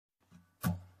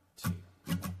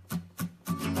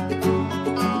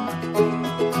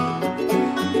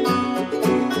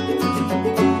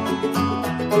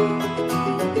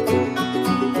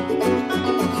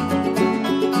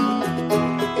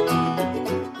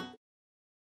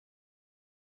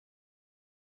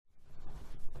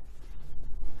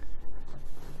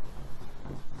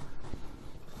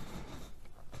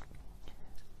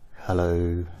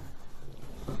Hello.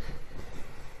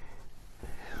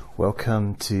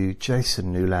 Welcome to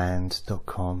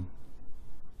jasonnewland.com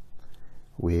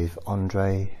with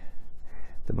Andre,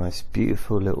 the most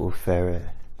beautiful little ferret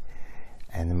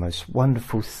and the most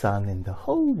wonderful son in the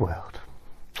whole world.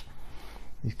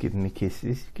 He's giving me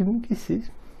kisses. Give me kisses.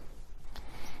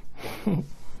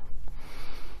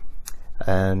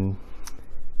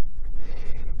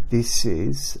 This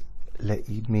is Let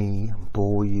Me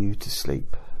Bore You to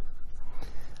Sleep,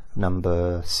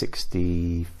 number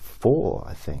 64,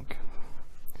 I think.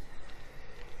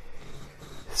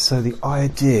 So the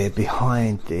idea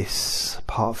behind this,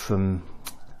 apart from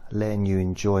letting you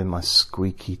enjoy my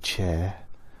squeaky chair,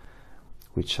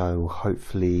 which I will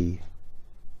hopefully,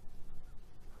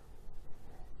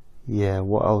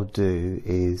 what I'll do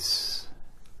is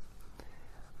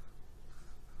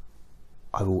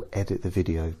I will edit the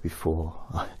video before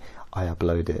I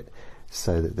upload it,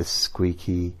 so that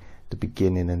the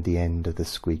beginning and the end of the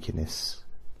squeakiness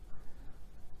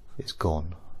is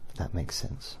gone, if that makes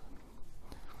sense.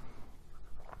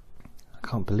 I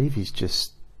can't believe he's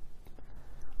just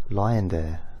lying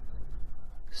there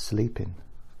sleeping.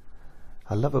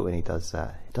 I love it when he does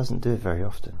that. He doesn't do it very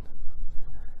often,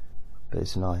 but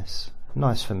it's nice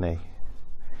for me.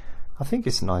 I think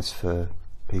it's nice for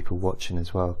people watching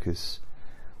as well, because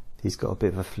he's got a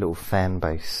bit of a little fan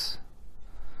base,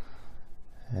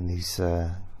 and he's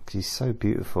so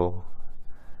beautiful.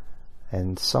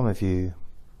 And some of you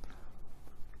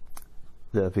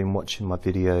that have been watching my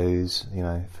videos,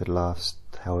 for the last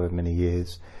however many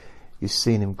years, you've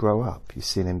seen him grow up. You've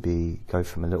seen him go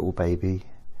from a little baby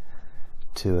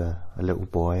to a little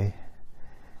boy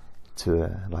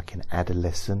to like an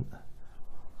adolescent,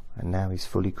 and now he's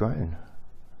fully grown.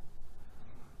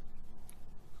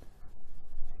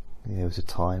 There was a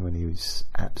time when he was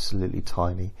absolutely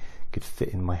tiny, could fit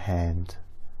in my hand,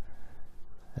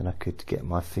 and I could get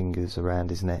my fingers around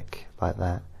his neck like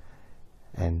that,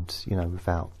 and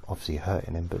without obviously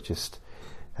hurting him, but just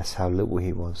that's how little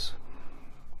he was.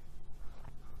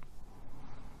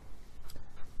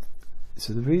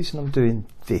 So the reason I'm doing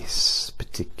this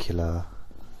particular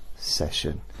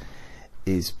session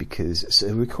is because it's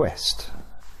a request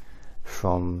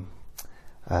from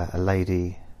a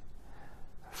lady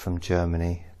from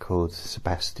Germany called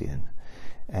Sebastian,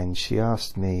 and she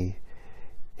asked me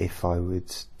if I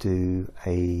would do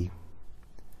a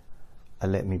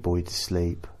Let Me Bore You to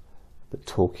Sleep, but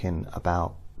talking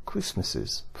about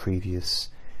previous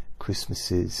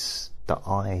Christmases that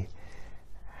I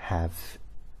have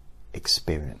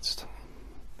experienced.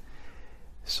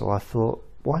 So I thought,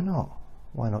 why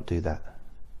not do that?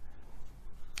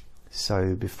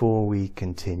 So before we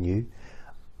continue,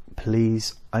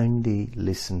 please only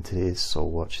listen to this or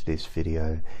watch this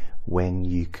video when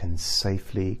you can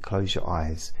safely close your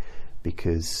eyes,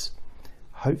 because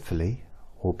hopefully,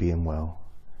 all being well,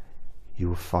 you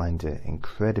will find it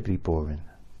incredibly boring.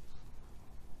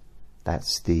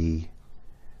 That's the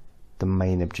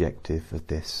main objective of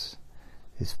this,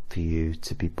 is for you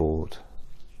to be bored.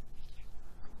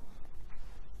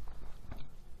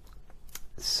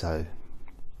 So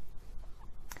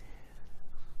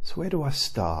where do I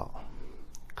start?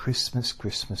 Christmas.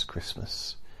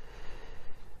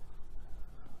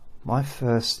 My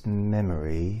first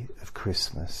memory of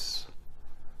Christmas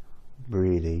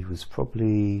really was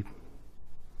probably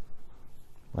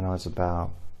when I was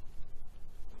about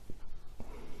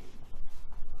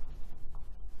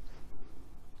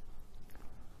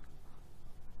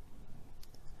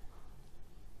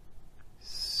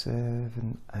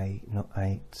 7, 8, not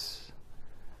 8,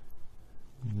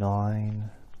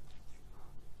 9,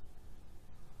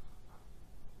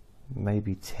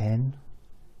 maybe 10,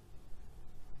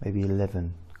 maybe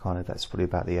 11, that's probably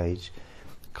about the age.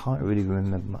 Can't really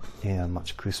remember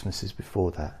much Christmases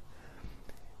before that.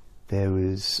 There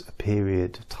was a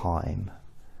period of time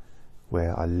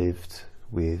where I lived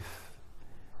with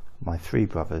my 3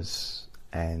 brothers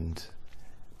and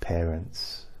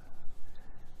parents,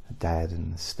 a dad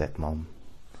and a stepmom,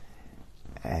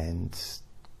 and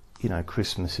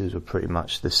Christmases were pretty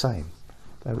much the same.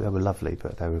 They were lovely,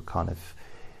 but they were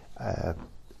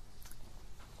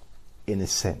in a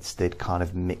sense, they'd kind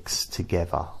of mixed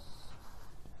together.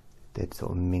 They'd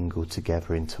sort of mingled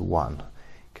together into one,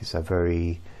 because they're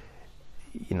very,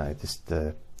 just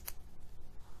the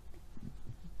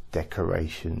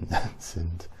decorations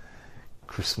and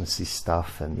Christmassy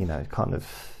stuff, and kind of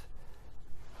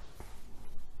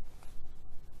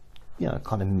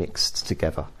mixed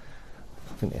together.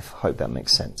 I hope that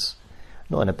makes sense.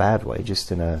 Not in a bad way,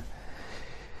 just in a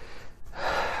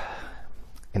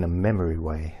memory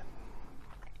way.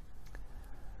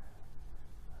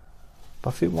 But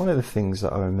I think one of the things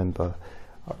that I remember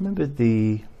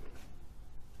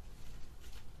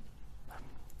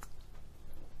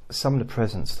some of the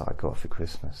presents that I got for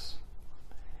Christmas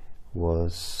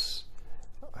was,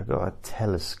 I got a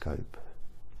telescope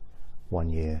one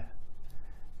year,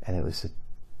 and it was a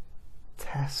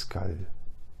Tasco,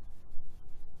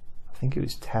 I think it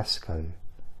was Tasco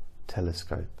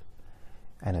telescope,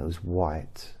 and it was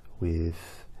white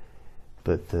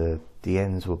but the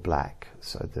ends were black,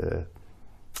 so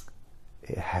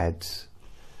it had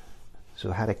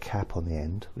a cap on the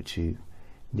end which you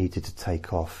needed to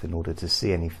take off in order to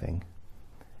see anything.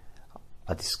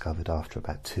 I discovered after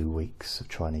about 2 weeks of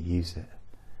trying to use it,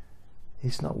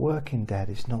 it's not working, Dad,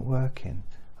 it's not working,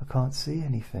 I can't see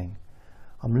anything,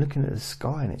 I'm looking at the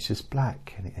sky and it's just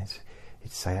black. And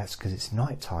it'd say, that's because it's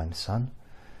night time, son.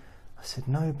 I said,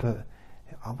 no, but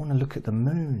I want to look at the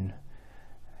moon.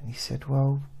 And he said,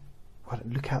 well,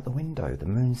 look out the window, the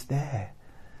moon's there.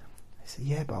 I said,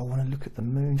 yeah, but I want to look at the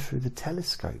moon through the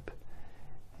telescope.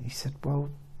 And he said,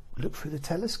 well, look through the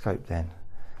telescope then.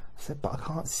 I said, but I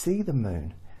can't see the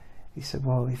moon. He said,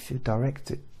 well, if you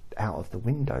direct it out of the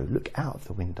window, look out of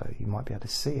the window, you might be able to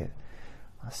see it.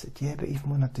 I said, yeah, but even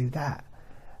when I do that,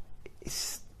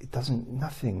 it doesn't,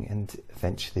 nothing. And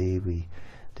eventually we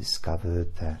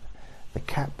discovered that the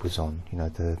cap was on, you know,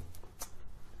 the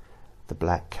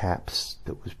black caps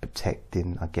that was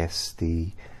protecting, I guess,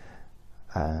 the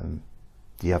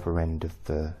other end of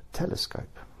the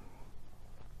telescope.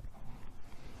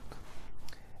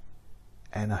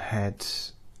 And I had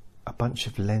a bunch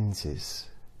of lenses,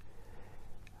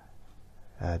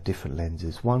 different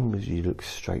lenses. One was you look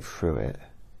straight through it,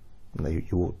 and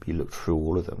you looked through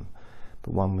all of them,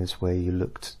 but one was where you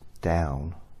looked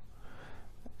down,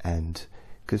 and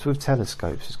because with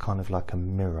telescopes it's kind of like a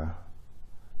mirror.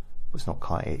 It's not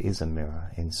quite, it is a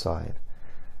mirror inside.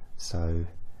 So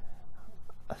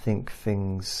I think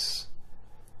things,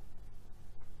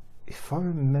 if I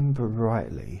remember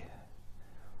rightly,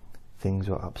 things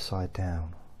were upside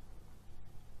down,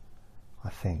 I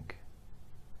think.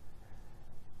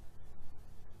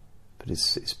 But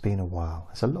it's been a while.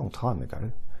 It's a long time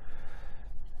ago.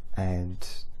 And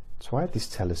so I had this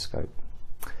telescope.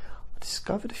 I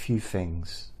discovered a few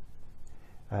things.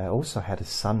 I also had a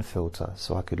sun filter,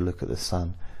 so I could look at the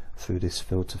sun through this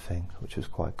filter thing, which was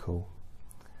quite cool.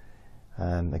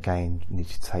 Again, you need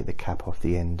to take the cap off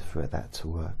the end for that to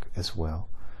work as well.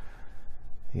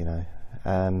 You know,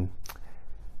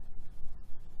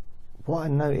 what I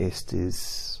noticed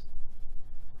is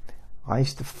I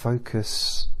used to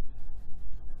focus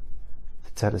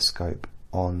the telescope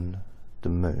on the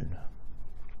moon,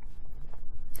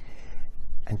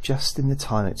 and just in the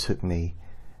time it took me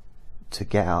to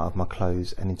get out of my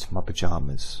clothes and into my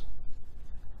pajamas,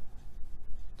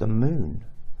 the moon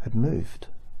had moved,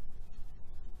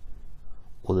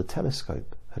 or the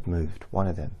telescope had moved, one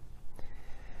of them,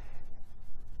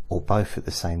 or both at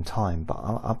the same time. But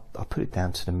I put it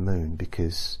down to the moon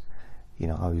because, you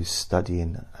know, I was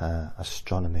studying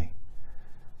astronomy,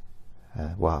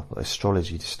 well,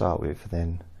 astrology to start with,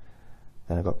 then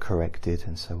I got corrected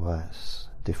and said, well, that's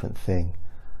a different thing.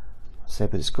 I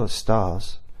said, but it's got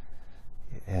stars.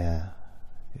 Yeah,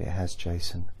 it has,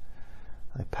 Jason.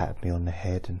 They patted me on the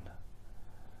head and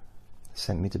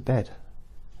sent me to bed.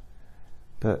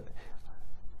 But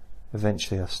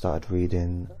eventually I started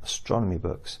reading astronomy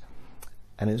books,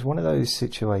 and it was one of those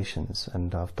situations,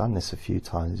 and I've done this a few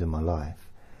times in my life,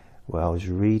 where I was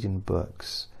reading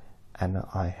books and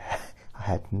I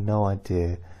had no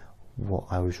idea what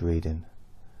I was reading.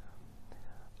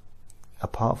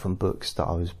 Apart from books that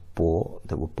were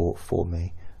bought for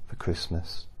me for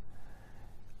Christmas,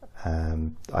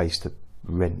 I used to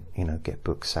rent, you know, get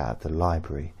books out of the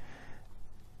library,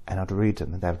 and I'd read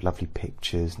them, and they had lovely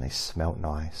pictures and they smelt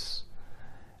nice,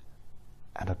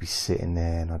 and I'd be sitting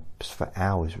there and for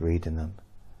hours reading them,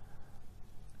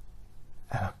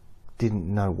 and I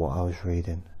didn't know what I was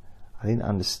reading. I didn't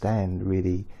understand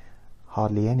really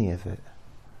hardly any of it,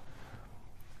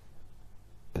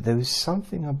 but there was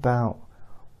something about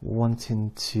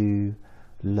wanting to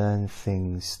learn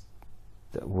things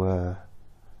that were,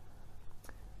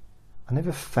 I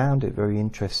never found it very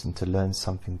interesting to learn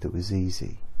something that was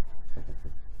easy.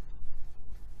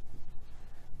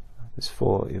 It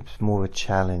was more a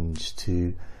challenge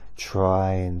to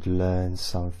try and learn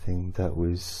something that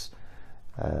was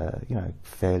you know,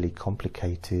 fairly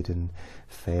complicated and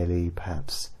fairly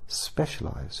perhaps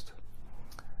specialized.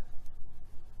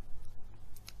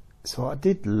 So I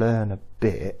did learn a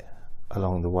bit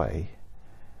along the way,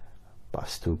 but I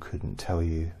still couldn't tell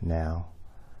you now,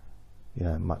 you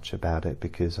know, much about it,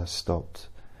 because I stopped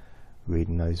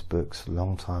reading those books a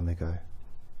long time ago.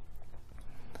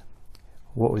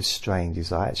 what was strange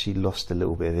is I actually lost a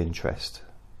little bit of interest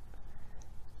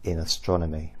in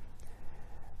astronomy,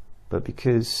 but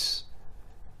because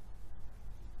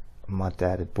my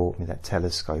dad had bought me that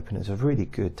telescope, and it was a really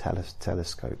good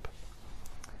telescope,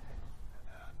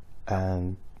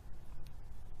 and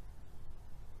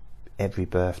every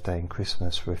birthday and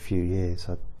Christmas for a few years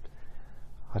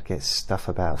I'd get stuff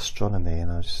about astronomy,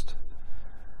 and I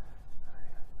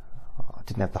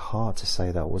didn't have the heart to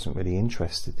say that I wasn't really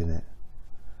interested in it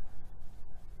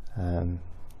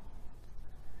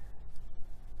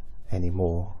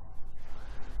anymore,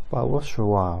 but I was for a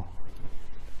while.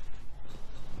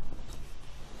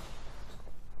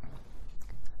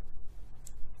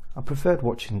 I preferred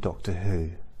watching Doctor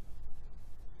Who.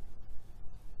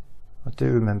 I do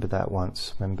remember that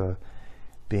once. I remember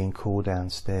being called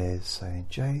downstairs saying,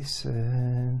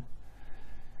 Jason,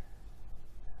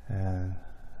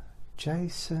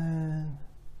 Jason.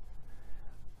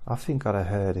 I think I'd have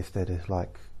heard if they'd have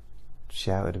like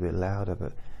shouted a bit louder,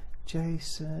 but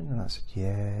Jason, and I said,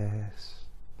 yes,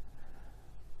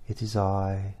 it is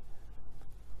I.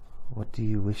 What do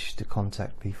you wish to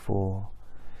contact me for?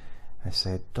 I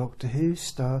said, Doctor Who's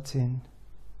starting.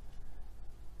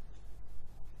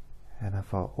 And I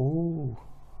thought, oh,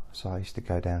 so I used to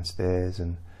go downstairs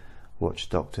and watch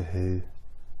Doctor Who,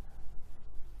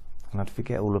 and I'd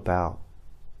forget all about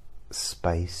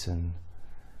space and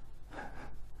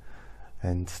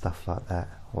stuff like that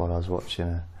while I was watching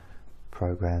a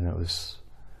program that was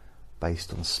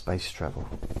based on space travel.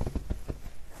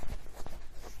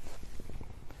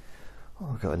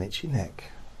 Oh, I've got an itchy neck.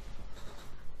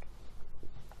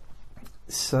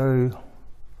 So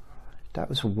that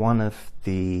was one of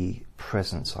the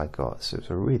presents I got. So it was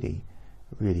a really,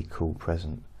 really cool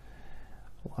present.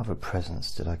 What other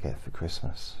presents did I get for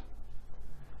Christmas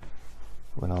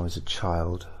when I was a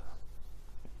child?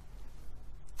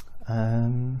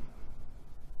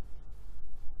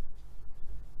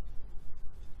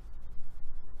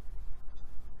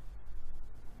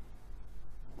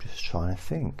 Just trying to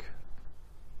think.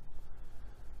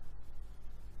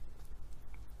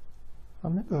 I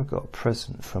remember I got a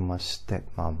present from my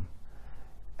stepmum,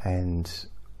 and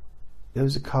there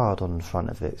was a card on the front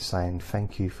of it saying,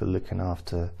 thank you for looking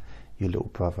after your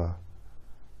little brother,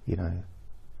 you know,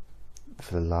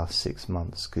 for the last 6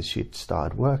 months, because she'd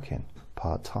started working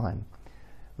part-time,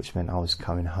 which meant I was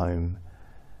coming home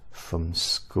from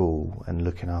school and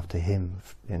looking after him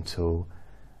until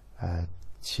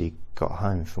she got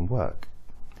home from work.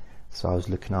 So I was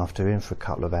looking after him for a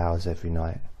couple of hours every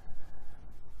night,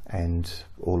 and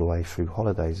all the way through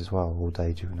holidays as well, all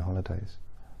day during the holidays.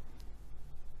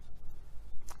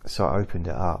 So I opened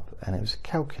it up, and it was a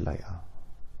calculator.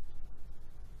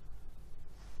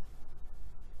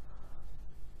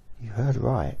 You heard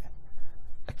right,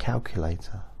 a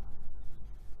calculator.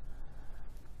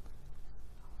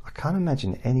 I can't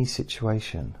imagine any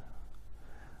situation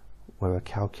where a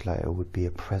calculator would be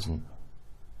a present.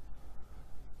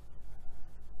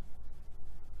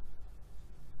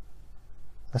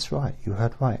 That's right, you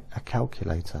heard right, a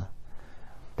calculator.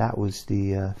 That was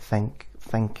the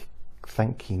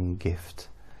thanking gift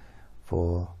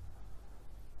for...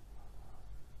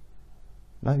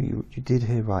 No, you did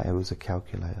hear right, it was a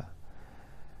calculator.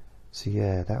 So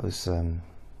yeah, that was...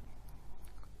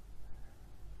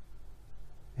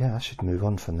 yeah, I should move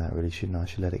on from that really, shouldn't I? I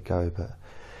should let it go, but...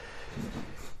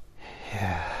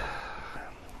 yeah...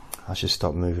 I should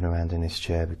stop moving around in this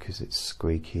chair because it's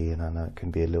squeaky, and I know it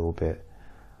can be a little bit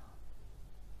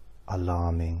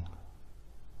alarming.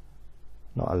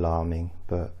 Not alarming,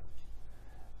 but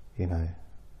you know,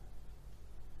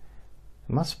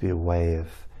 there must be a way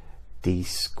of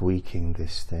de-squeaking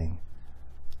this thing.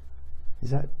 Is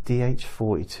that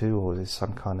DH42, or is there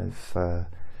some kind of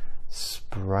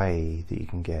spray that you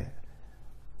can get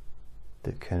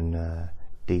that can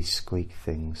de-squeak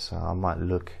things? So I might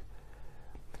look,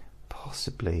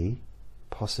 possibly,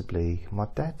 my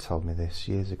dad told me this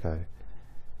years ago.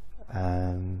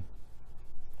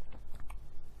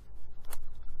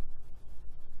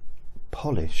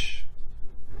 Polish,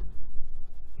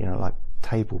 you know, like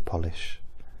table polish,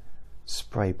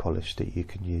 spray polish that you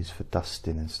can use for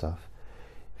dusting and stuff.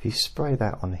 If you spray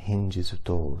that on hinges of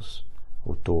doors,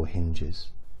 or door hinges,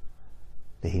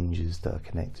 the hinges that are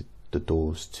connected the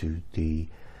doors to the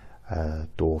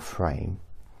door frame,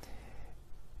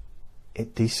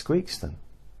 it de-squeaks them,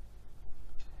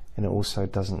 and it also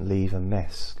doesn't leave a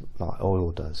mess like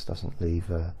oil does. Doesn't leave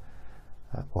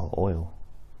well, oil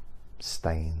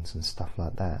stains and stuff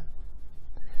like that.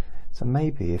 So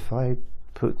maybe if I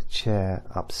put the chair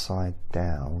upside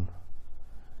down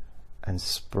and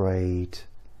sprayed,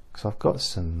 because I've got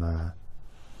some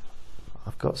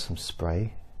I've got some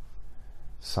spray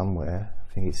somewhere.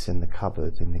 I think it's in the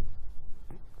cupboard in the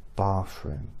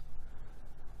bathroom,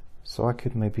 so I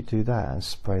could maybe do that and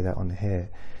spray that on here,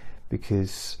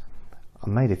 because I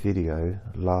made a video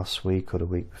last week or the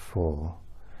week before,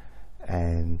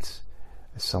 and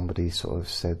somebody sort of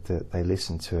said that they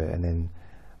listened to it, and then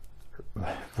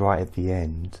right at the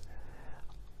end,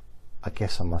 I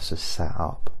guess I must have sat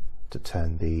up to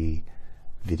turn the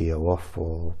video off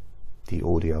or the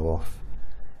audio off,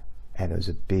 and it was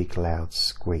a big loud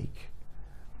squeak.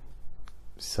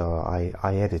 So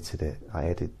I edited it. I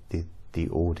edited the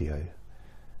audio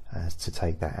to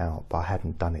take that out, but I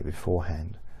hadn't done it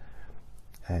beforehand,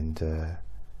 and I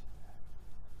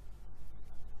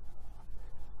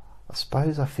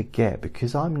suppose I forget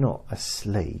because I'm not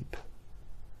asleep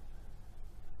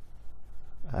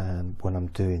when I'm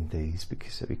doing these,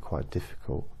 because it'd be quite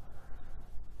difficult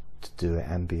to do it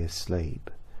and be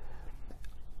asleep.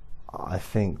 I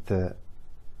think that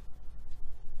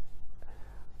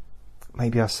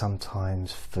maybe I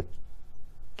sometimes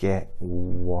forget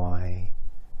why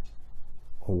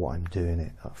or what I'm doing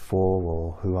it for,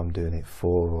 or who I'm doing it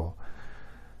for, or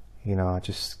you know, I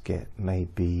just get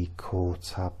maybe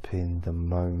caught up in the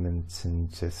moment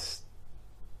and just,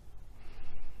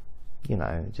 you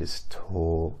know, just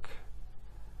talk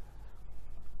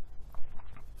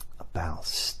about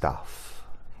stuff,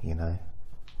 you know.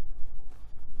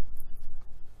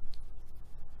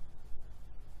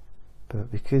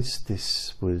 But because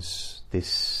this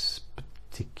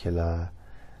particular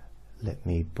Let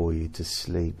Me Bore You to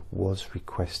Sleep was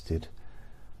requested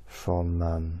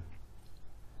from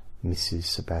Mrs.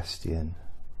 Sebastian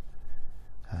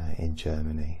in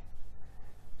Germany.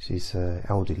 She's an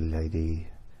elderly lady,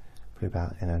 probably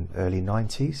about in her early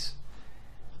 90s,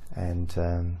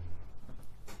 and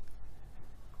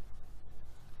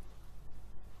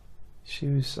she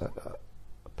was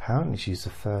apparently she's the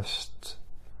first.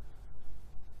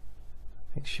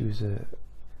 I think she was an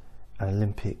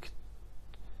Olympic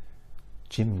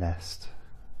gymnast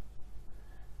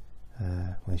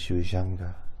when she was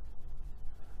younger,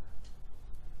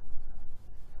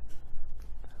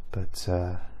 but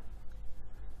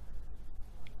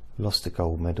lost a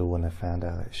gold medal when I found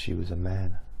out that she was a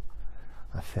man.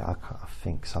 I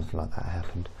think something like that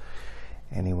happened.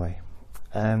 Anyway,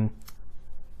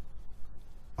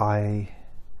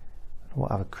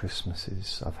 what other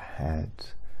Christmases I've had?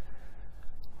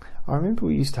 I remember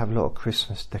we used to have a lot of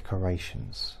Christmas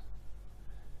decorations.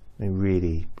 I mean,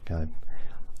 really, you know,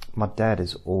 my dad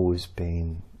he's always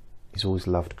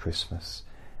loved Christmas,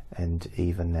 and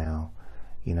even now,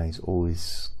 you know, he's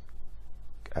always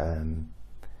gone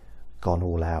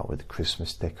all out with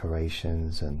Christmas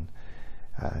decorations and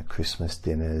Christmas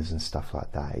dinners and stuff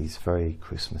like that. He's very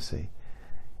Christmassy,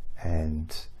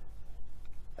 and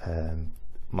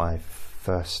my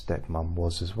first stepmom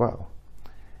was as well,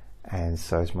 and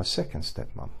so is my second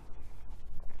stepmom.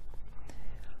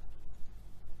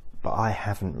 But I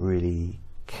haven't really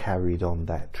carried on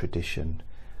that tradition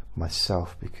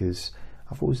myself, because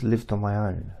I've always lived on my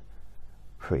own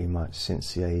pretty much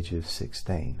since the age of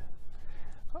 16.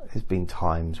 There's been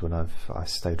times when I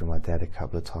stayed with my dad a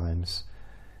couple of times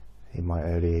in my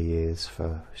earlier years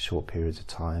for short periods of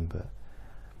time, but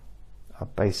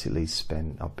I've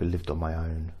lived on my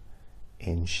own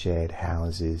in shared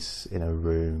houses in a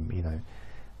room, you know,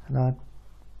 and I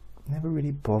never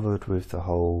really bothered with the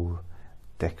whole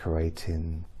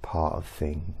decorating part of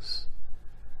things.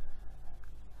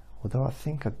 Although I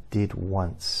think I did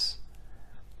once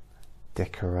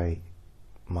decorate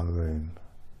my room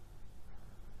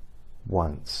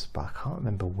once, but I can't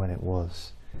remember when it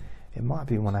was. It might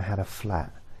be when I had a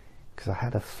flat, because I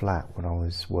had a flat when I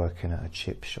was working at a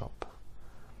chip shop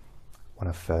when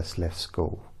I first left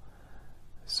school.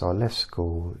 So I left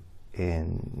school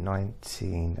in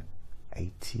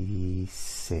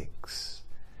 1986,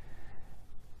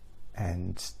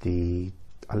 and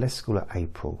I left school in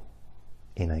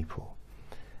April,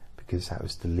 because that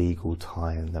was the legal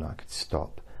time that I could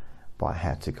stop, but I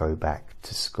had to go back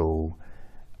to school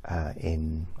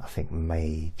in, I think,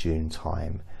 May, June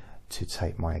time to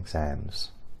take my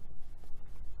exams.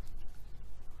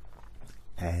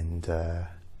 And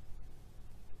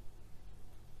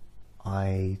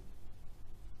I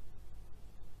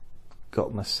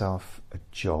got myself a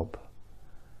job.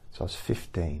 So I was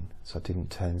 15, so I didn't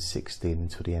turn 16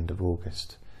 until the end of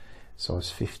August. So I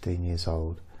was 15 years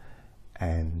old,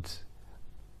 and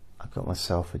I got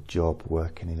myself a job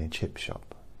working in a chip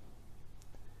shop.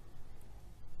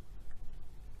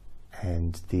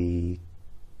 And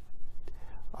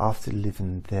after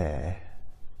living there,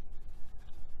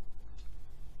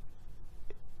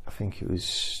 I think it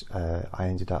was, I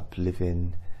ended up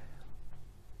living,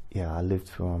 I lived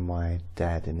for my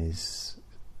dad and his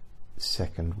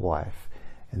second wife,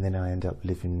 and then I ended up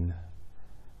living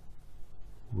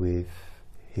with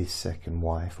his second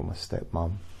wife, or my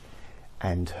stepmom,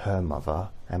 and her mother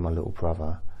and my little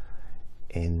brother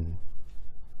in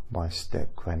my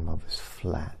step grandmother's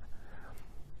flat.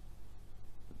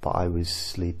 But I was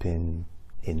sleeping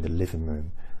in the living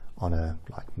room on a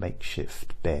like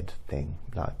makeshift bed thing,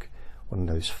 like one of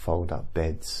those fold up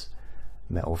beds,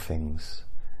 metal things.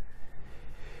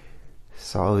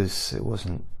 So it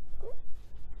wasn't,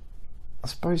 I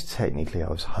suppose technically I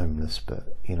was homeless,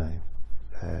 but you know,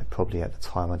 probably at the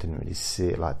time I didn't really see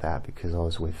it like that because I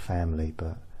was with family,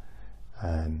 but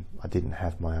I didn't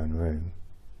have my own room.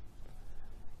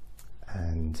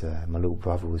 And my little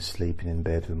brother was sleeping in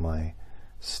bed with my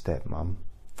stepmom.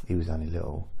 He was only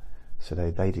little, so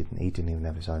he didn't even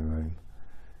have his own room.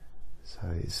 So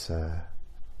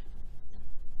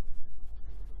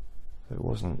it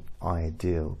wasn't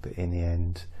ideal, but in the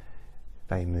end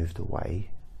they moved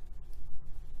away.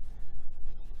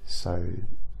 So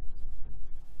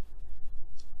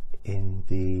in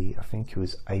I think it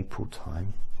was April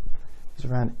time, it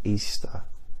was around Easter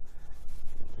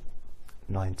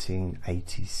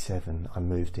 1987, I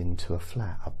moved into a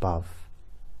flat above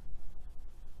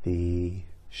the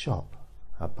shop,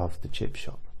 above the chip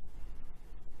shop.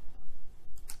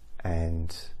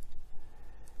 And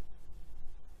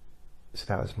so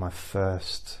that was my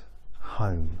first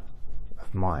home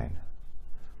of mine.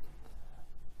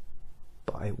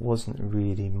 But it wasn't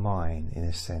really mine in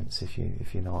a sense, if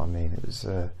you know what I mean. It was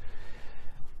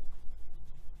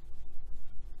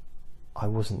I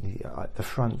wasn't the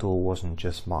front door wasn't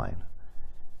just mine,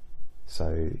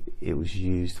 so it was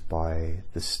used by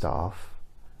the staff.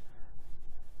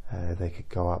 They could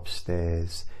go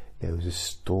upstairs. There was a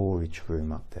storage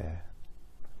room up there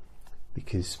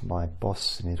because my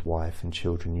boss and his wife and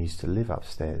children used to live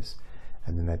upstairs,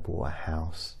 and then they bought a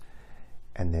house,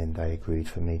 and then they agreed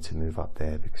for me to move up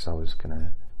there because I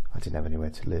didn't have anywhere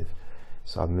to live,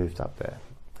 so I moved up there.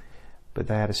 But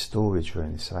they had a storage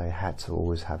room, so I had to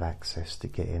always have access to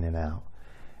get in and out.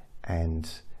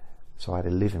 And so I had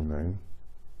a living room,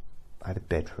 I had a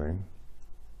bedroom,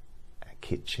 a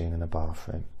kitchen and a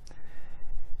bathroom.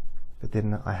 But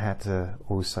then I had to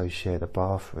also share the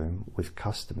bathroom with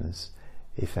customers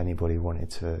if anybody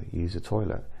wanted to use a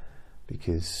toilet,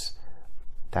 because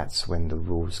that's when the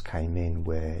rules came in,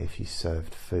 where if you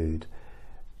served food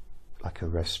like a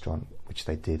restaurant, which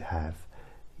they did have,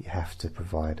 you have to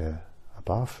provide a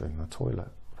bathroom, a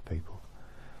toilet for people,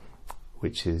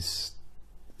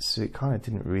 so it kind of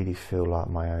didn't really feel like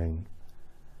my own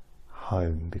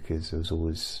home, because there was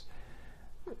always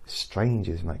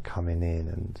strangers coming in,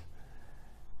 and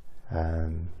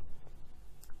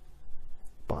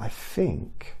but I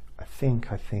think that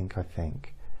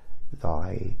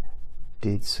I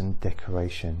did some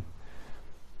decoration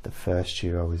the first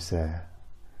year I was there,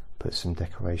 put some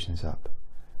decorations up,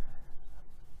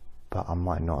 but I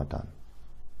might not have done.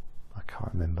 I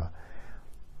can't remember.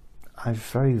 I have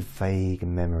very vague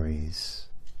memories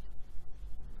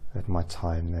of my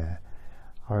time there.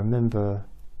 I remember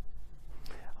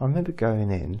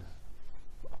going in,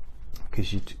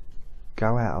 because you'd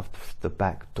go out of the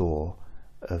back door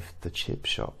of the chip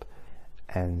shop,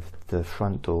 and the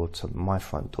front door to my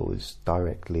front door is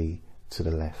directly to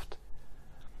the left,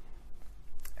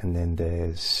 and then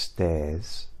there's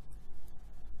stairs,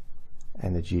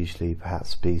 and there'd usually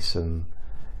perhaps be some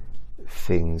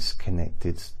things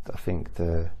connected. I think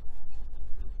there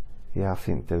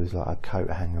was like a coat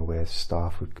hanger where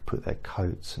staff would put their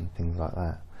coats and things like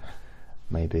that.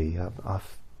 Maybe I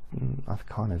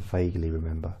kind of vaguely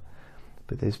remember,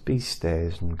 but there's be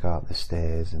stairs, and go up the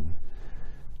stairs, and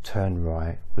turn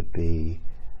right would be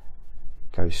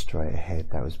go straight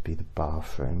ahead. That would be the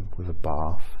bathroom with a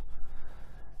bath,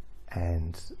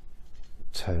 and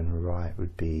turn right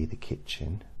would be the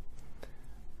kitchen,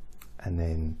 and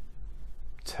then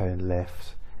turn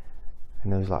left,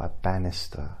 and there was like a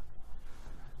banister,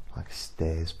 like a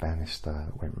stairs banister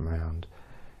that went round.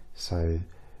 So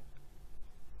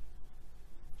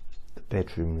the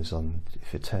bedroom was on,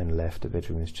 if you turn left, the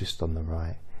bedroom was just on the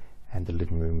right, and the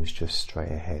living room was just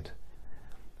straight ahead.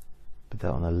 But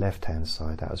then on the left hand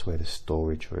side, that was where the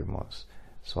storage room was.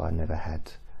 So I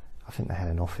think they had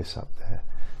an office up there,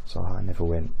 so I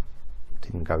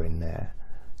didn't go in there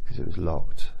because it was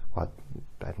locked. I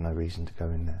had no reason to go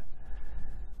in there.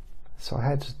 So I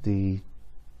had the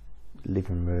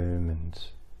living room, and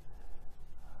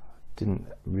didn't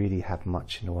really have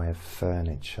much in the way of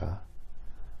furniture,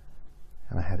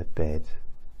 and I had a bed,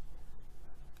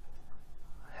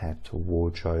 I had a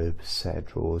wardrobe, a set of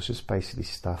drawers, just basically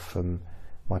stuff from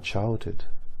my childhood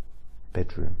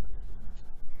bedroom,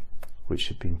 which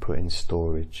had been put in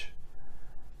storage.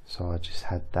 So I just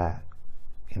had that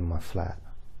in my flat.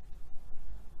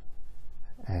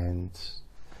 And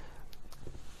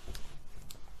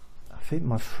I think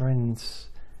my friends,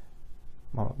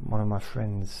 one of my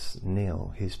friends,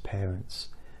 Neil, his parents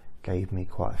gave me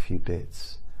quite a few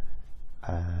bits,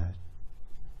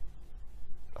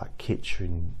 like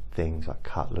kitchen things, like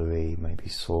cutlery, maybe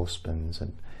saucepans,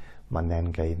 and my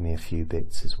nan gave me a few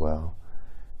bits as well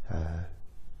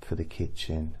for the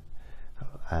kitchen.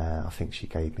 I think she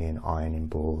gave me an ironing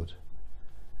board,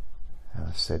 and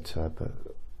I said to her, but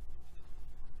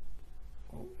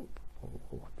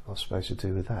what am I supposed to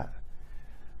do with that?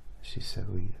 She said,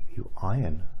 well, you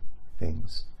iron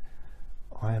things.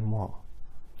 Iron what?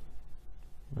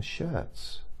 My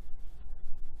shirts.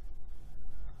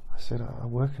 I said, I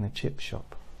work in a chip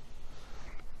shop.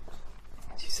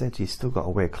 She said, you still got to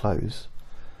wear clothes.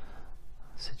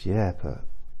 I said, yeah, but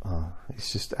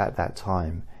it's just at that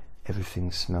time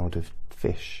everything smelled of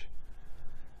fish.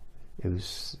 It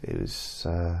was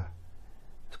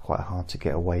quite hard to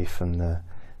get away from the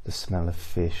smell of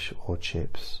fish or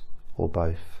chips or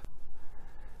both.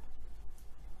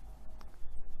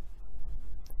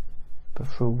 But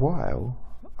for a while,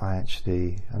 I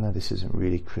know this isn't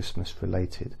really Christmas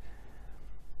related,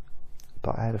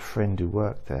 but I had a friend who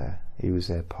worked there. He was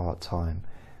there part-time,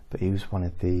 but he was one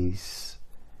of these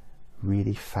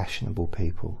really fashionable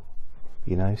people,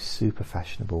 you know, super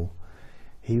fashionable.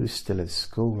 He was still at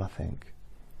school, I think,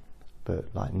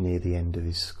 but like near the end of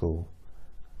his school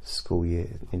year,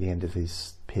 near the end of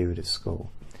his period at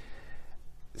school.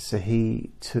 So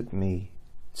he took me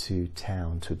to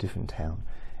a different town,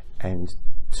 and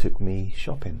took me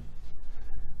shopping,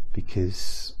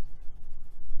 because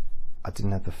I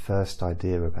didn't have the first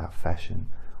idea about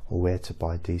fashion or where to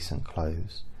buy decent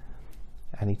clothes,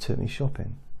 and he took me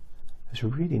shopping. It's a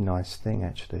really nice thing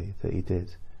actually that he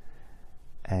did,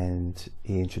 and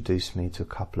he introduced me to a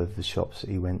couple of the shops that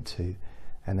he went to,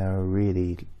 and they were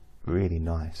really, really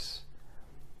nice.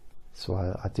 So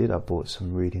I bought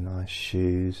some really nice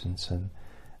shoes and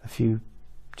a few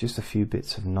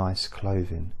bits of nice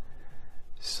clothing,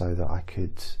 so that I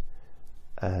could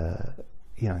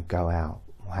go out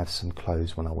or have some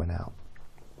clothes when I went out.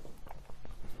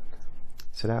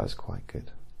 So that was quite good.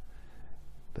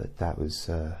 But that was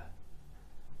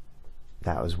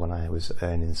when I was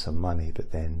earning some money.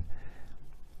 But then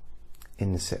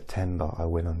in September I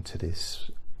went on to this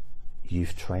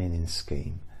youth training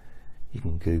scheme. You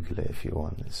can Google it if you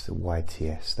want. It's the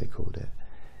YTS they called it,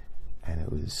 and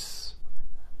it was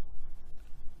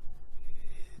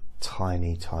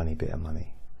tiny bit of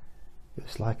money. It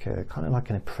was like kind of like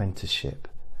an apprenticeship.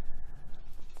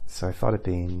 So if I'd have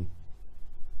been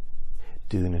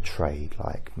doing a trade,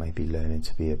 like maybe learning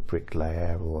to be a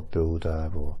bricklayer or a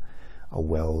builder or a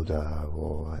welder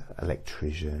or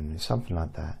electrician, something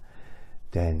like that,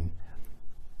 then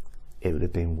it would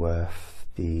have been worth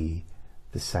the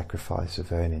sacrifice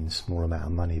of earning a small amount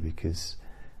of money, because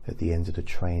at the end of the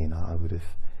training I would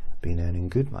have been earning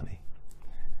good money.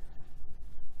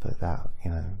 But that,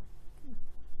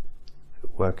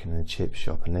 working in a chip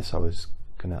shop, unless I was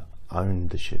going to own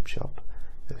the chip shop,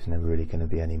 there was never really going to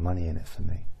be any money in it for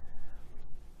me.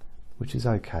 Which is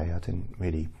okay, I didn't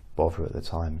really bother at the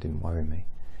time, it didn't worry me.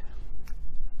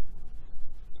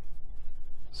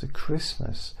 So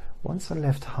Christmas, once I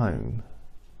left home,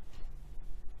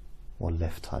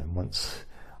 once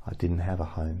I didn't have a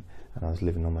home and I was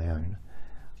living on my own,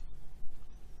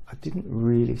 I didn't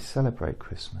really celebrate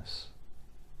Christmas.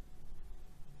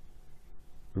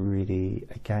 Really,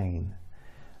 again,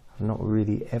 I've not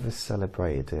really ever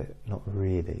celebrated it, not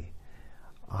really.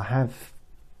 I have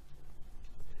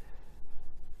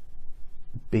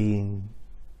been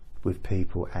with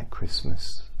people at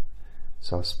Christmas,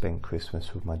 so I spent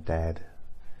Christmas with my dad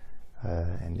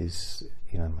and his,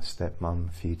 my stepmom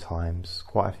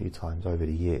quite a few times over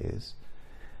the years.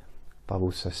 But I've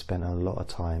also spent a lot of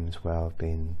times where I've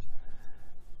been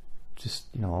just,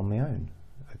 on my own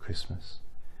at Christmas,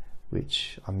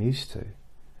 which I'm used to,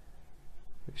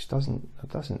 which doesn't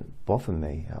bother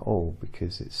me at all,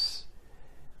 because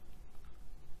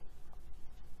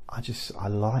I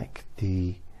like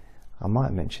I might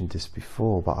have mentioned this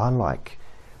before, but I like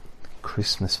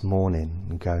Christmas morning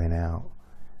and going out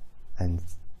and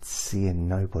seeing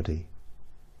nobody,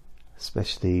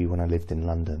 especially when I lived in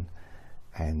London,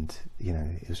 and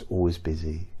it was always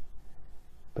busy,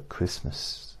 but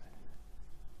Christmas,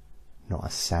 not a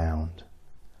sound.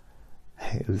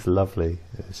 It was lovely.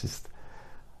 It was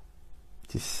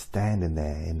just standing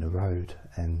there in the road.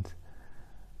 And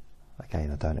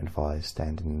again, I don't advise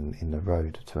standing in the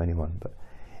road to anyone, but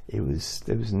there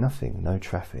was nothing, no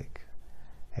traffic.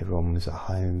 Everyone was at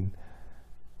home,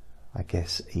 I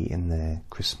guess, eating their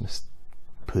Christmas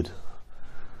pud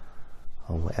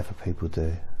or whatever people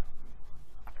do.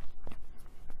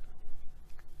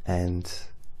 And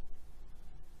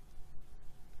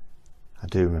I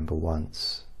do remember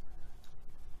once,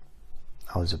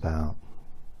 I was about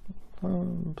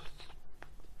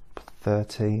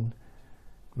 13,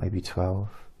 maybe 12,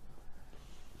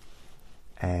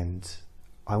 and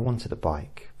I wanted a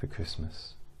bike for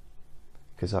Christmas,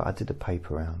 because I did a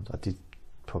paper round. I did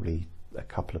probably a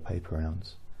couple of paper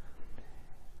rounds,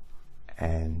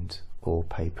 or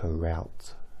paper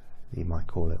route, you might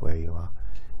call it where you are.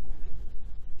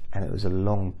 And it was a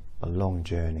long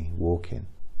journey walking,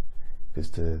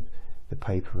 because the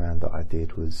paper round that I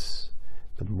did was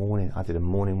I did a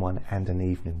morning one and an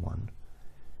evening one,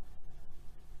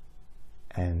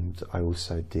 and I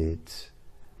also did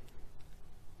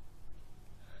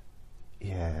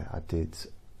a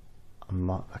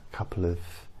couple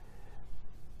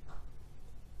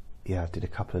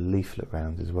of leaflet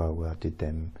rounds as well, where I did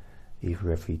them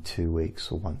either every 2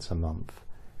 weeks or once a month.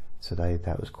 So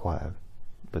that was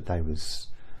but they was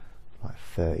like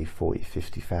 30, 40,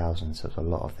 50,000, so it was a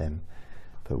lot of them.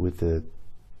 But with the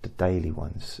daily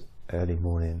ones, early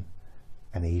morning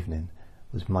and evening,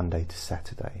 was Monday to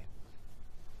Saturday.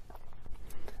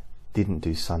 Didn't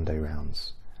do Sunday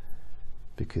rounds,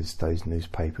 because those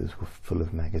newspapers were full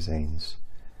of magazines.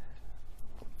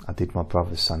 I did my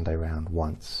brother's Sunday round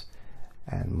once,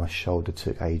 and my shoulder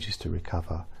took ages to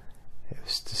recover. It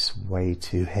was just way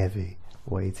too heavy.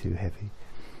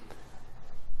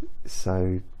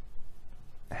 So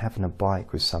having a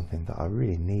bike was something that I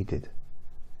really needed.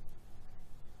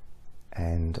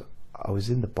 And I was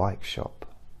in the bike shop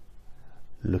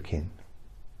looking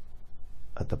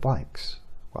at the bikes.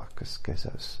 Well, I guess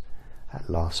that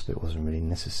last bit wasn't really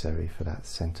necessary for that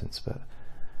sentence, but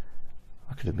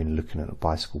I could have been looking at the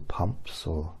bicycle pumps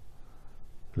or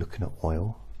looking at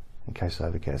oil in case I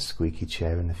ever get a squeaky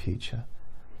chair in the future.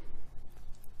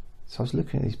 So I was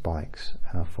looking at these bikes,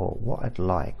 and I thought, what I'd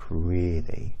like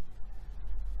really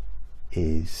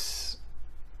is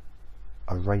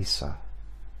a racer,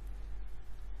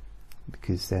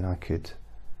 because then I could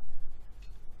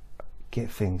get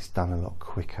things done a lot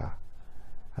quicker.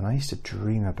 And I used to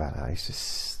dream about it. I used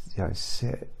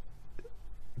to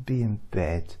be in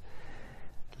bed,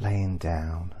 laying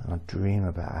down, and I'd dream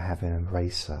about having a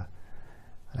racer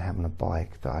and having a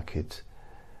bike that I could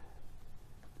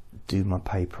do my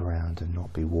paper round and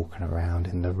not be walking around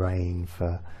in the rain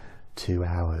for 2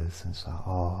 hours. And it's like,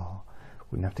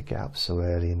 wouldn't have to get up so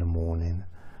early in the morning.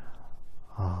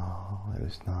 It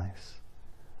was nice.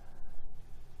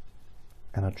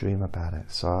 And I dream about it.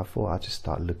 So I thought I'd just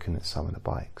start looking at some of the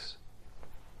bikes.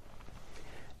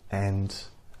 And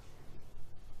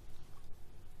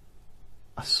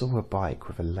I saw a bike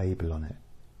with a label on it,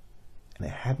 and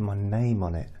it had my name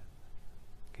on it.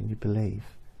 Can you believe?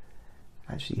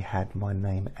 It actually had my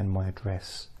name and my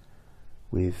address,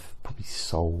 with probably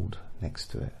sold next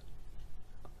to it.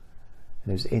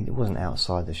 And it wasn't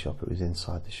outside the shop, it was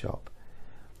inside the shop.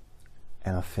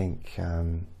 And I think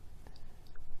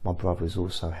my brothers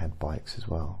also had bikes as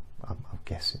well, I'm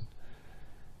guessing.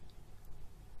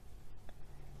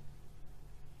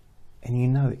 And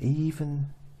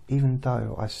even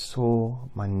though I saw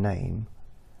my name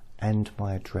and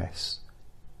my address,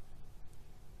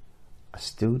 I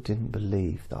still didn't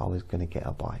believe that I was going to get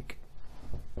a bike.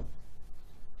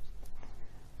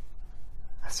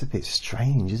 That's a bit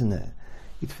strange, isn't it?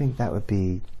 You'd think that would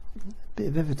be a bit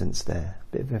of evidence there, a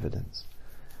bit of evidence.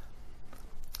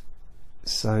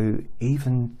 So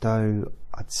even though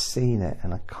I'd seen it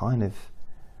and I kind of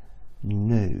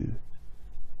knew,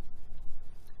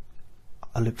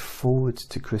 I looked forward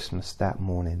to Christmas that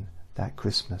morning, that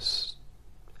Christmas,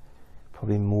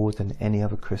 probably more than any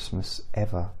other Christmas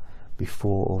ever,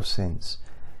 before or since,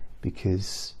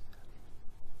 because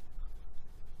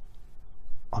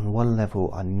on one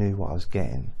level I knew what I was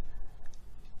getting,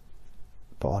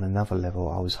 but on another level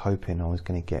I was hoping I was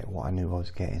going to get what I knew I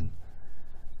was getting,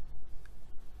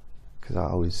 because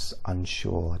I was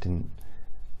unsure. I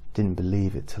didn't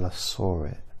believe it till I saw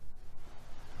it.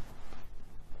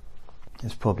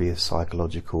 There's probably a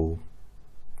psychological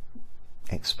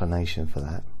explanation for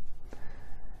that.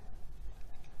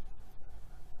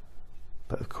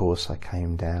 But of course I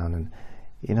came down, and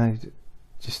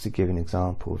just to give an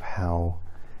example of how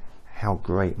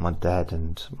great my dad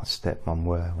and my stepmom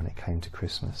were when it came to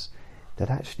Christmas, they'd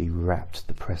actually wrapped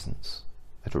the presents.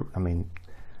 I mean,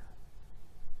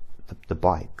 the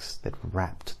bikes. They'd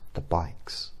wrapped the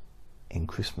bikes in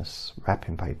Christmas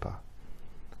wrapping paper.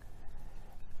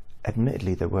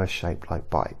 Admittedly, they were shaped like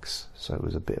bikes, so it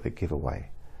was a bit of a giveaway.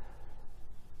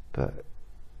 But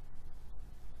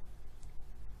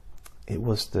it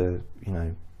was the, you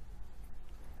know,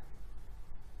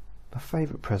 my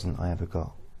favourite present I ever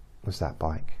got was that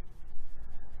bike,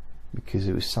 because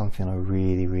it was something I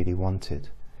really, really wanted.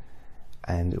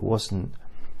 And it wasn't,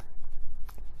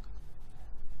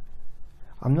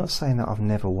 I'm not saying that I've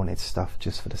never wanted stuff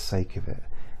just for the sake of it,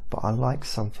 but I like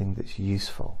something that's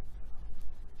useful.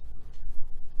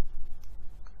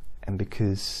 And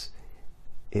because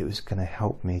it was going to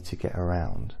help me to get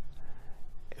around,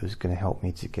 it was going to help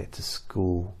me to get to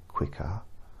school quicker,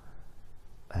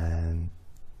 and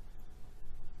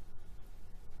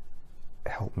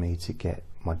help me to get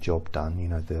my job done, you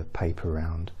know, the paper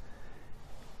round.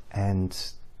 And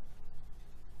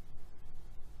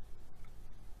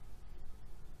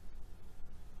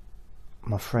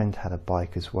my friend had a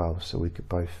bike as well, so we could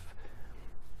both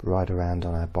ride around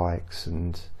on our bikes.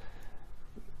 And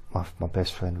my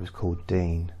best friend was called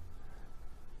Dean,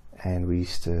 and we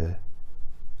used to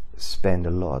spend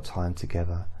a lot of time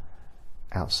together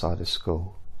outside of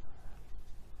school,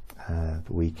 the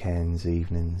weekends,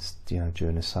 evenings, you know,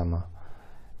 during the summer,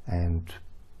 and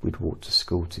we'd walk to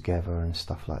school together and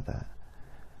stuff like that.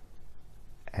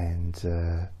 And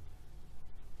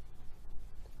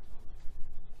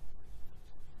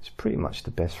it's pretty much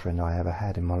the best friend I ever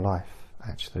had in my life,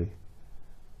 actually.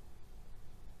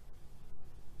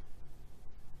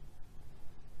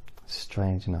 It's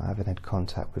strange, you know, I haven't had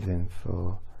contact with him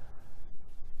for,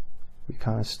 we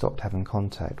kind of stopped having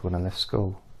contact when I left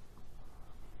school.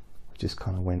 We just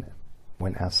kind of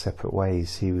went our separate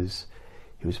ways. He was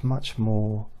much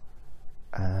more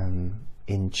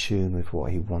in tune with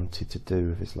what he wanted to do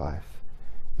with his life.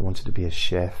 He wanted to be a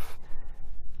chef,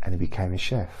 and he became a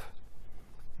chef.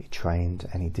 He trained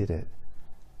and he did it.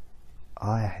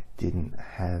 I didn't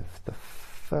have the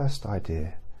first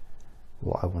idea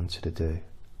what I wanted to do.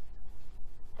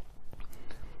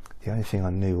 The only thing I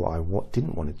knew what I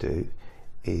didn't want to do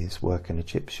is work in a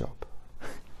chip shop.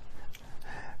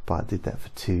 But I did that for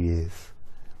 2 years.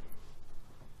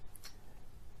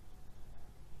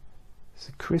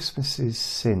 So Christmases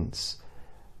since,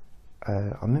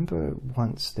 I remember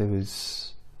once I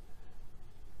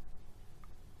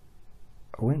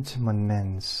went to my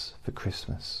nan's for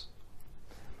Christmas,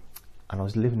 and I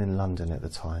was living in London at the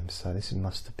time, so this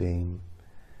must have been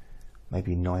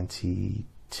maybe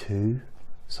 92,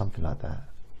 something like that.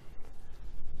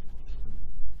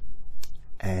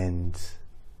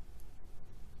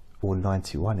 Or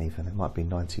 91 even, it might be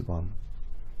 91.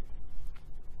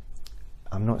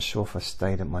 I'm not sure if I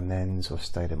stayed at my nan's or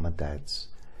stayed at my dad's,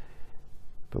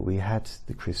 but we had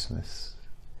the Christmas,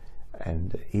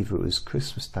 and either it was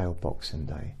Christmas Day or Boxing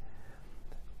Day,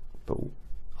 but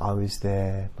I was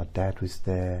there, my dad was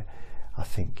there, I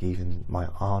think even my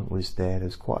aunt was there. There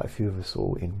was quite a few of us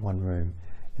all in one room,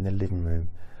 in the living room,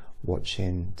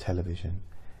 watching television,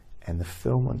 and the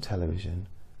film on television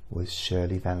was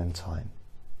Shirley Valentine.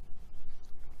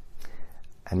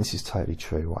 And this is totally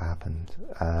true what happened.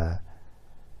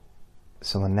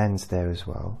 So my nan's there as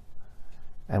well,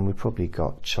 and we probably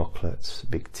got chocolates, a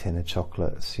big tin of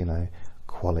chocolates, you know,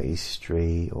 Quality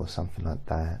Street or something like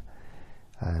that.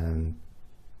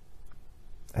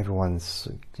 Everyone's,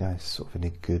 you know, sort of in a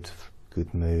good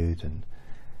mood and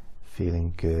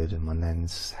feeling good, and my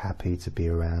nan's happy to be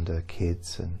around her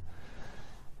kids, and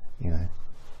you know.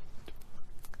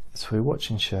 So we're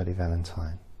watching Shirley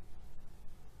Valentine,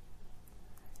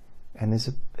 and there's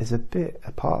a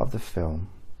part of the film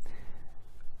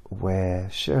where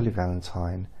Shirley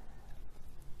Valentine,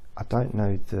 I don't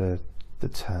know the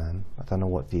term, I don't know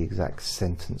what the exact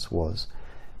sentence was,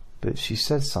 but she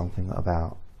said something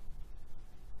about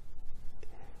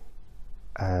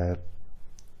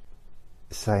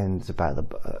saying it's about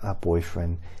her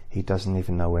boyfriend, he doesn't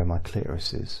even know where my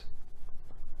clitoris is.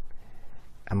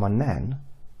 And my nan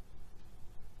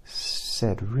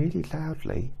said really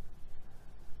loudly,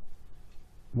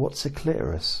 "What's a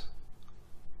clitoris?"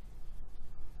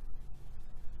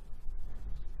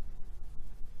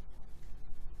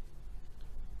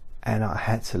 And I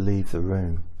had to leave the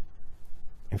room.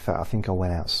 In fact, I think I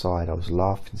went outside. I was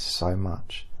laughing so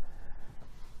much.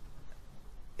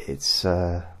 It's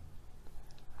because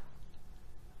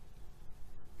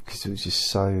it was just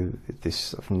so,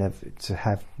 this, I've never, to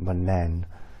have my nan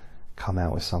come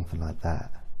out with something like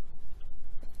that.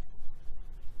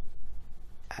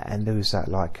 And there was that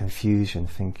like confusion,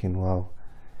 thinking, well,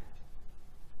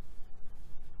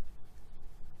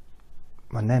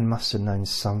 my nan must have known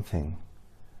something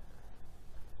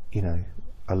you know,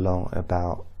 along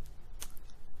about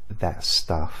that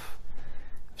stuff.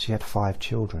 She had 5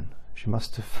 children. She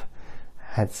must have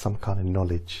had some kind of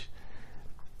knowledge,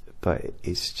 but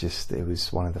it's just, it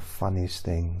was one of the funniest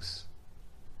things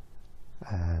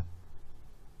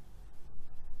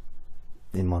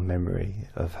in my memory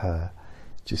of her.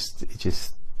 It's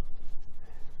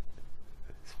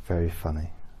very funny.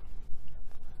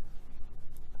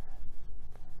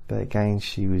 But again,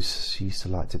 she used to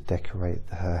like to decorate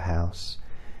her house,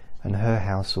 and her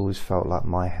house always felt like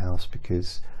my house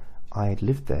because I had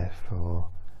lived there for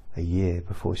a year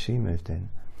before she moved in,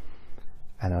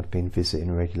 and I'd been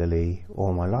visiting regularly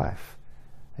all my life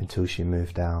until she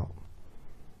moved out,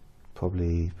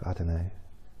 probably, I don't know,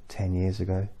 10 years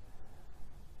ago.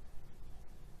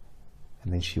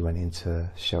 And then she went into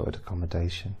sheltered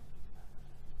accommodation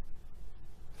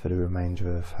for the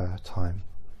remainder of her time.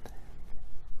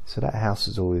 So that house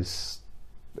has always,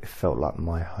 it felt like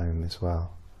my home as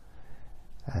well.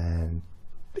 And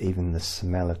even the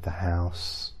smell of the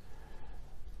house,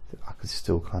 I could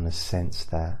still kind of sense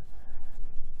that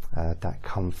that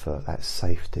comfort, that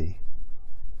safety.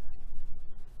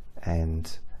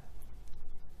 And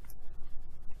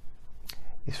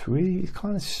it's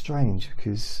kind of strange,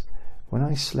 because when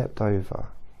I slept over,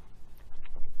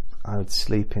 I would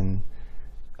sleep in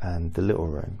the little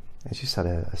room. It just had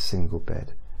a single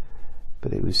bed,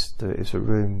 but it was a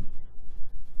room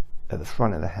at the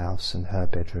front of the house, and her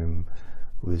bedroom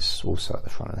was also at the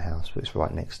front of the house, but it's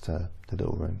right next to the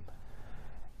little room.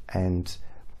 And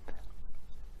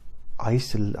I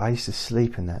used to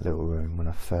sleep in that little room when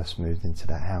I first moved into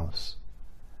that house.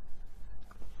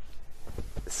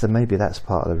 So maybe that's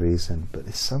part of the reason, but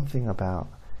there's something about,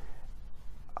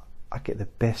 I get the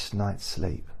best night's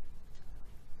sleep.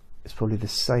 It's probably the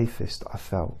safest I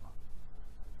felt,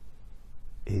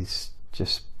 is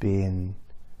just being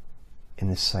in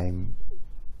the same,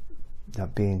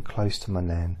 being close to my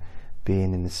nan,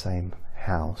 being in the same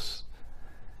house.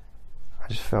 I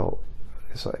just felt,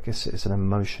 it's like, I guess it's an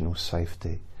emotional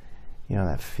safety. You know,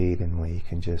 that feeling where you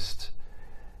can just,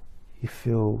 you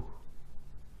feel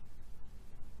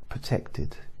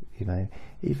protected, you know,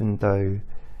 even though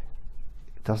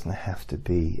it doesn't have to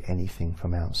be anything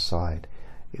from outside.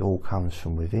 It all comes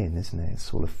from within, isn't it?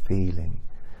 It's all a feeling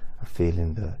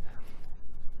that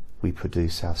we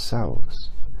produce ourselves.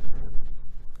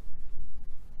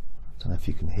 I don't know if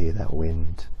you can hear that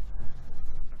wind.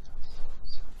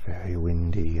 It's very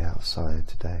windy outside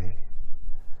today.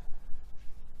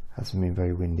 Hasn't been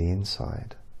very windy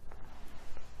inside.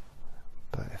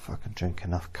 But if I can drink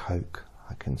enough Coke,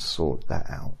 I can sort that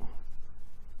out.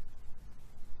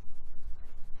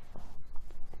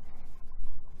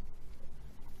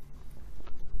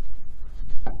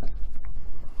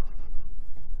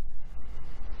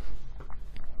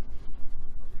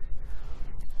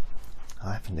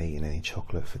 I haven't eaten any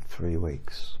chocolate for 3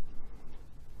 weeks.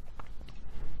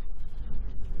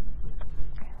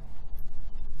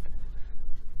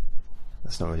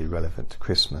 That's not really relevant to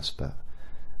Christmas, but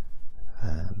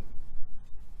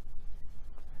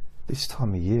this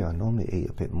time of year I normally eat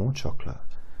a bit more chocolate.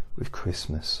 With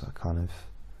Christmas I kind of,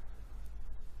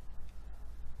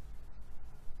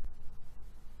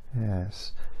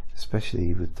 yes,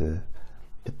 especially with the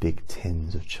big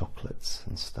tins of chocolates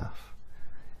and stuff.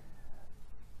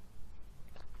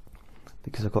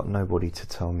 Because I've got nobody to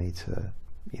tell me to,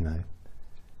 you know,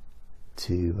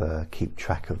 to keep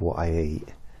track of what I eat,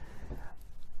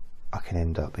 I can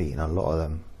end up eating a lot of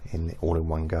them all in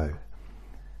one go.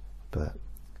 But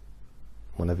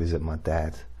when I visit my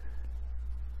dad,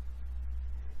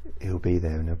 he'll be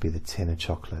there and there'll be the tin of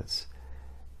chocolates,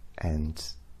 and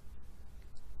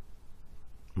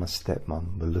my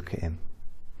stepmom will look at him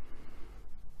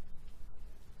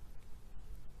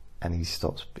and he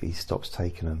stops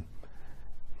taking them.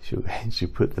 She'll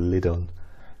put the lid on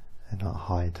and not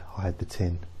hide the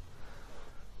tin.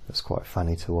 That's quite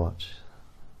funny to watch.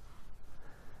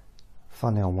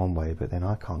 Funny on one way, but then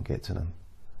I can't get to them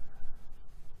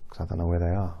because I don't know where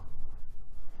they are.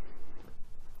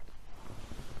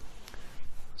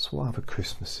 So what other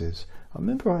Christmases? I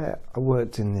remember I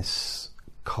worked in this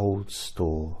cold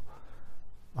store,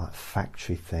 like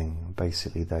factory thing.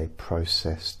 Basically they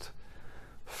processed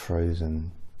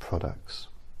frozen products.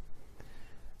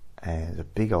 And it's a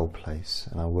big old place,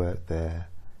 and I worked there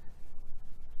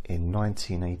in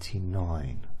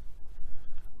 1989,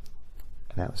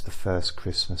 and that was the first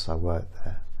Christmas I worked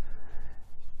there.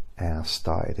 And I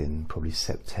started in probably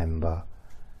September,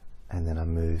 and then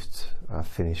I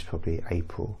finished probably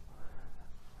April,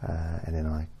 and then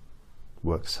I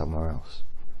worked somewhere else.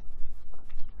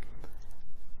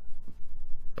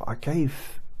 But I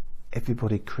gave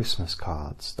everybody Christmas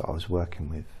cards that I was working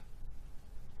with,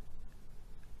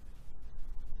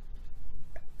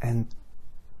 and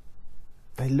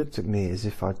they looked at me as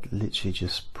if I'd literally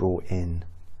just brought in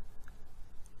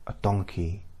a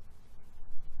donkey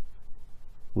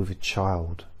with a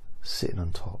child sitting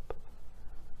on top.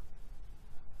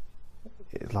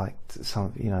 Like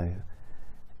some, you know,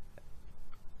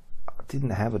 I didn't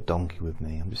have a donkey with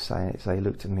me. I'm just saying it. So they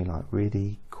looked at me like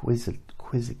really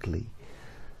quizzically.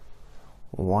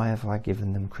 Why have I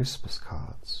given them Christmas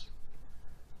cards?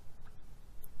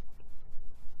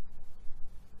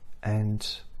 And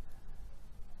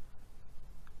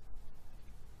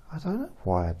I don't know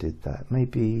why I did that.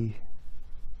 Maybe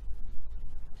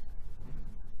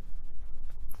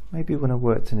when I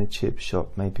worked in a chip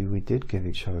shop, maybe we did give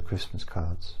each other Christmas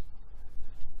cards.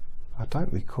 I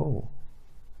don't recall.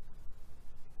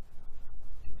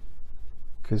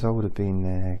 Because I would have been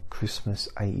there Christmas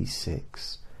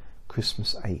 86,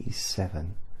 Christmas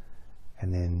 87,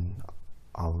 and then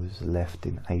I was left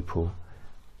in April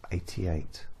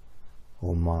 88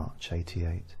 or March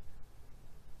 88.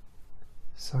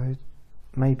 So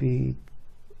maybe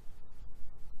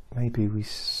we,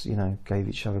 you know, gave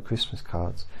each other Christmas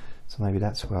cards. So maybe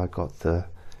that's where I got the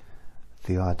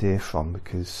idea from,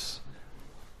 because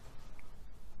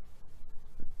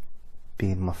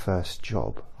being my first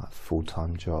job, like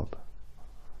full-time job,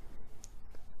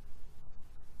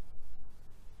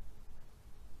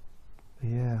 but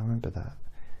yeah, I remember that.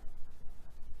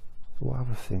 What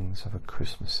other things, other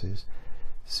Christmases?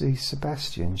 See,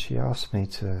 Sebastian, she asked me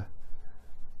to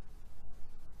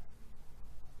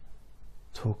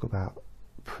talk about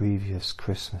previous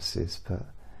Christmases, but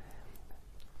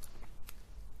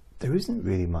there isn't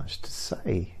really much to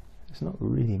say. There's not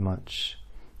really much,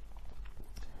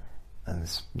 and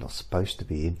it's not supposed to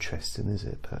be interesting, is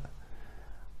it? But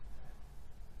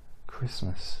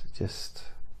Christmas, just,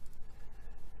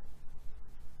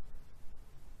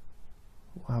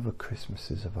 what other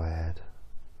Christmases have I had?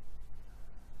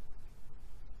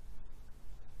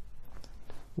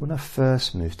 When I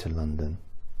first moved to London,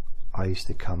 I used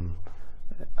to come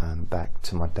back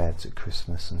to my dad's at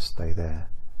Christmas and stay there.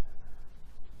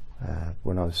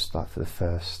 When I was like for the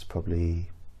first probably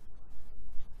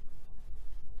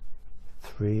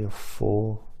 3 or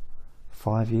 4,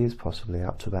 5 years possibly,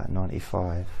 up to about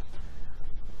 95,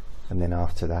 and then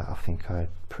after that I think I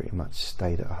pretty much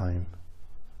stayed at home,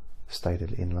 stayed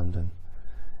in London.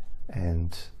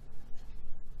 And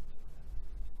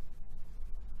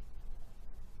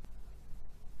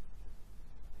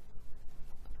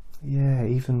yeah,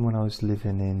 even when I was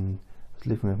living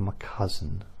with my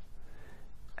cousin,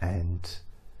 and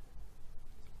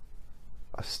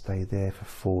I stayed there for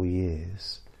 4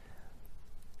 years,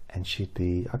 and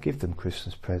I'd give them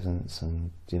Christmas presents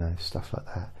and, you know, stuff like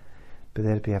that, but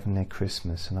they'd be having their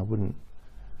Christmas, and I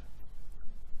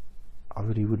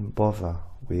really wouldn't bother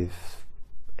with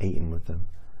eating with them.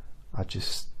 I'd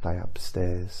just stay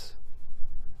upstairs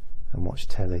and watch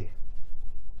telly.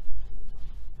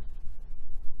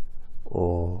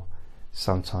 Or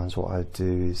sometimes what I'd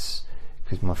do is,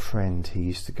 because my friend, he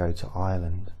used to go to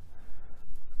Ireland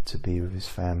to be with his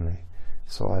family,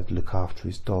 so I'd look after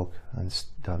his dog and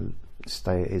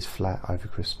stay at his flat over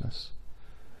Christmas.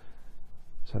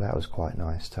 So that was quite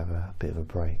nice to have a bit of a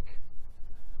break.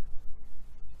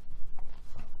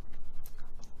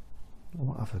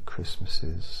 What other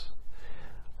Christmases?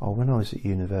 Oh, when I was at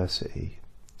university,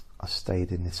 I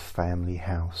stayed in this family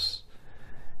house.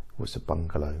 It was a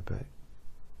bungalow, but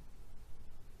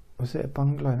was it a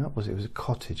bungalow? No, it was a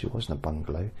cottage. It wasn't a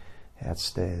bungalow. It had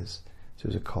stairs, so it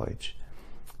was a cottage,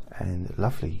 and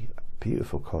lovely,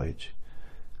 beautiful cottage,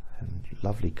 and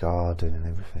lovely garden and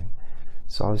everything.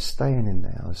 So I was staying in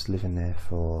there. I was living there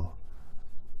for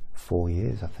 4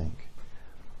 years, I think,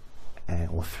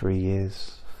 or 3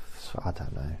 years. So I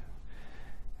don't know.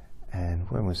 And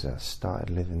when was that? I started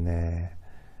living there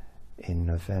in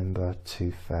November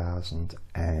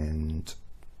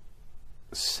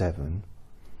 2007.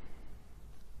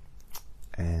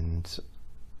 And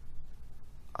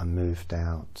I moved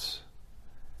out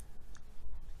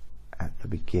at the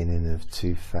beginning of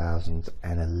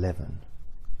 2011.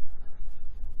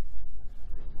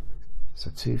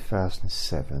 So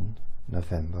 2007,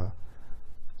 November,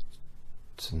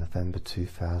 to November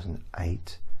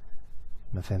 2008,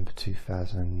 November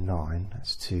 2009,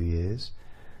 that's 2 years,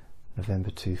 November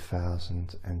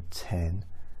 2010,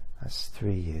 that's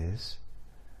 3 years.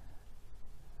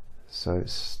 So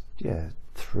it's, yeah,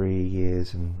 3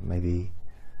 years and maybe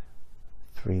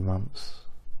 3 months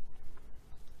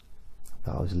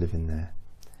that I was living there.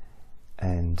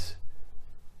 And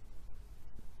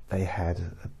they had,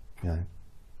 you know,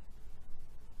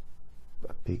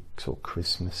 a big sort of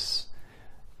Christmas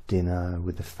dinner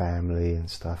with the family and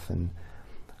stuff, and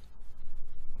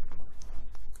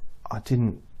I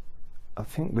think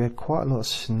we had quite a lot of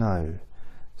snow,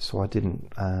 so I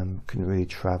couldn't really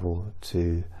travel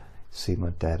to see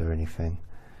my dad or anything,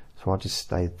 so I just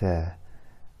stayed there,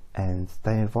 and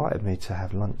they invited me to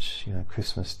have lunch,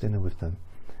 Christmas dinner with them,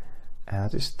 and I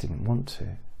just didn't want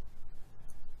to.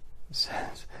 So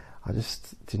I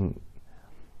just didn't,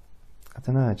 I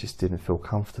don't know, I just didn't feel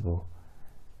comfortable,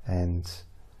 and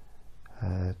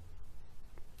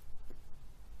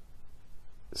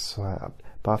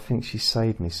but I think she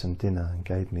saved me some dinner and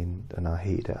gave me, and I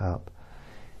heated it up.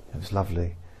 It was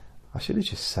lovely. I should have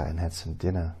just sat and had some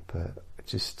dinner, but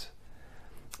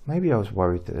maybe I was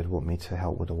worried that they'd want me to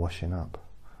help with the washing up.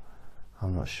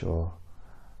 I'm not sure,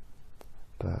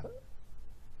 but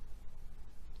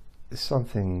it's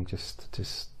something just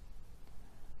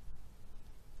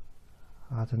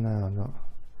I don't know.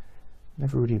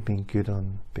 Never really been great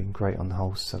on the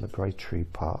whole celebratory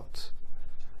part.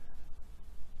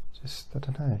 I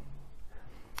don't know,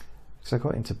 because I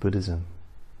got into Buddhism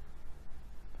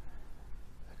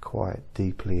quite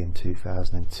deeply in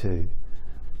 2002,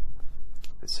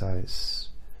 so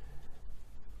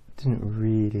didn't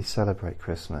really celebrate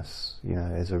Christmas,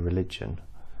 as a religion,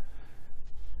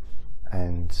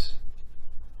 and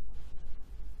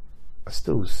I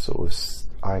still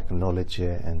I acknowledge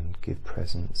it and give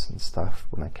presents and stuff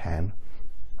when I can,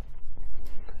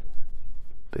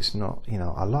 but it's not,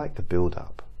 I like the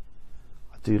build-up.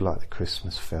 I do like the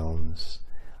Christmas films.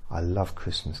 I love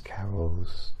Christmas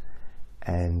carols,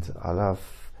 and I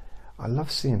love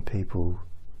seeing people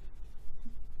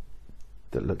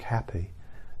that look happy,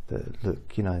 that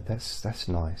look, that's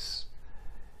nice.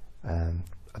 I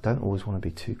don't always want to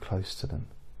be too close to them,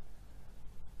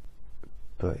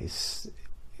 but it's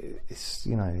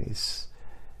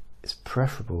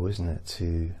preferable, isn't it,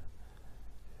 to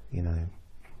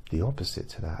the opposite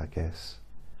to that, I guess.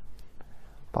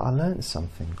 But I learned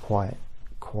something quite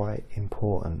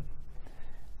important.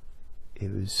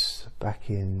 It was back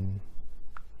in,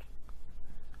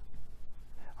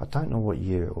 I don't know what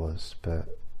year it was, but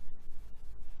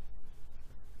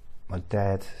my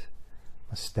dad,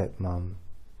 my stepmum,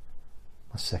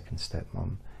 my second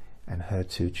stepmum, and her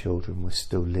 2 children were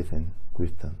still living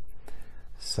with them.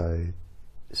 So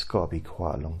it's got to be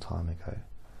quite a long time ago.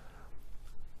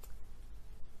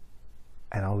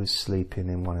 And I was sleeping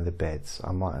in one of the beds.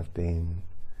 I might have been,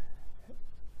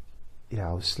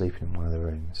 I was sleeping in one of the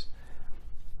rooms.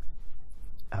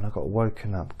 And I got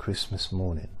woken up Christmas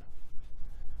morning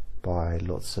by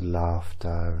lots of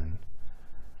laughter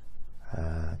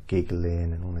and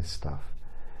giggling and all this stuff.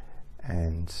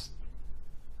 And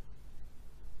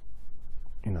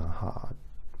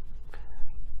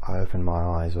I opened my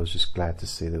eyes. I was just glad to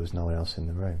see there was no one else in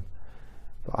the room.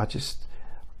 But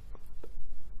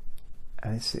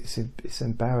and it's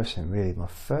embarrassing, really. My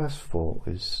first thought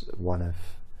was one of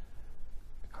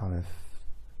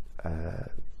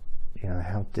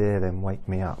how dare them wake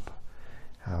me up,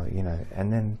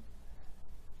 and then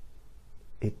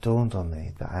it dawned on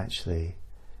me that actually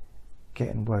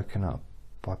getting woken up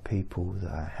by people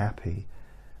that are happy,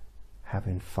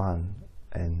 having fun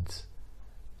and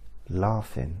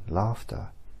laughter,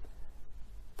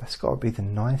 that's got to be the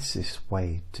nicest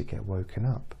way to get woken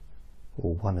up,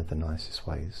 or one of the nicest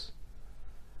ways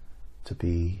to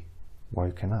be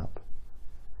woken up.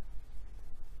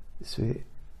 So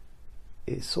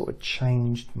it sort of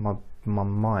changed my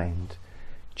mind,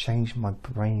 changed my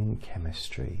brain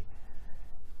chemistry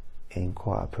in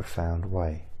quite a profound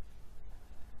way.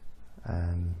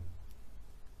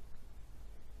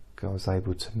 I was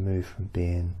able to move from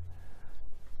being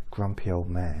a grumpy old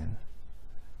man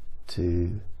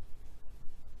to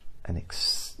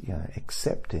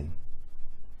accepting,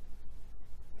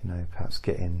 perhaps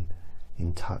getting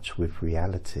in touch with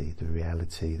reality, the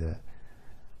reality that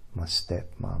my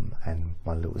stepmum and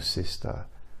my little sister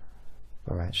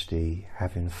were actually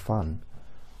having fun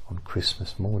on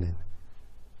Christmas morning,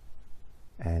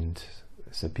 and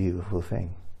it's a beautiful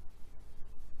thing.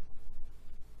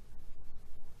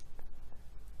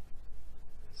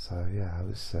 So I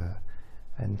was,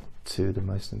 and 2 of the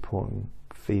most important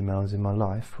females in my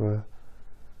life were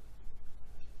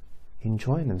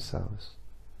enjoying themselves.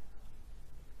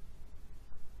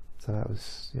 So that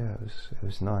was, it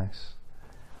was nice.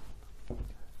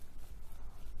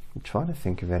 I'm trying to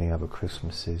think of any other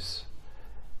Christmases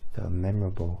that are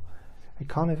memorable. I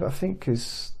think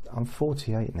because I'm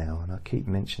 48 now and I keep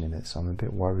mentioning it, so I'm a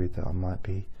bit worried that I might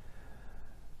be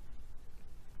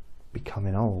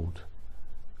becoming old.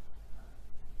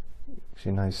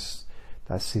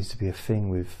 That seems to be a thing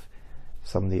with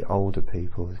some of the older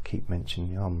people keep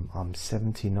mentioning, I'm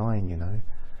 79, you know,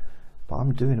 but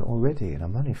I'm doing it already and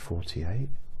I'm only 48.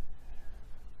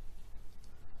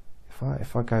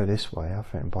 If I go this way, I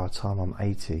think by the time I'm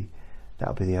 80,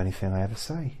 that'll be the only thing I ever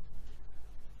say.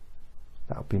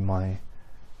 That'll be my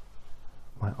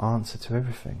answer to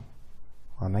everything.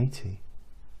 I'm 80.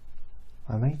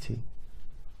 I'm 80.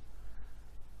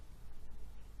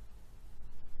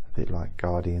 A bit like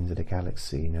Guardians of the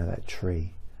Galaxy, you know, that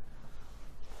tree.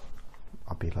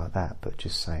 I'll be like that, but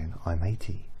just saying, I'm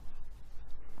 80.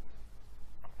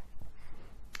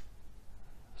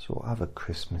 So what other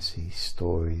Christmassy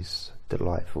stories,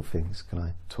 delightful things can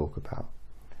I talk about?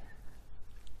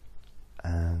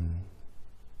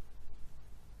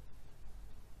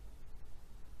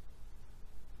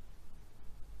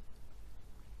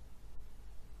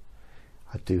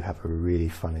 I do have a really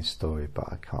funny story,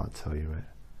 but I can't tell you it.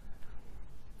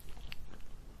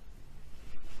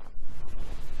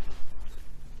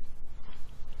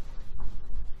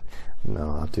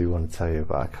 No, I do want to tell you,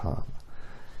 but I can't.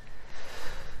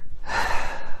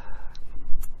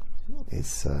 It's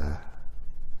so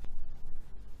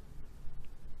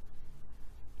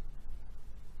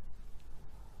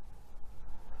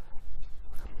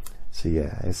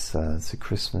yeah, it's a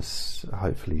Christmas.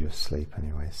 Hopefully you're asleep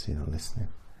anyway, so you're not listening,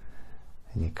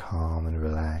 and you're calm and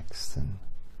relaxed and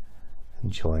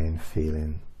enjoying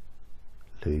feeling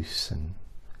loose and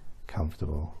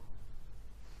comfortable.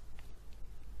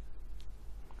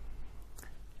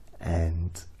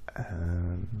 And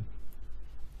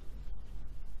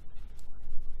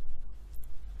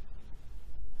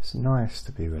it's nice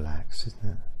to be relaxed, isn't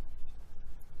it?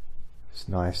 It's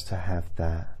nice to have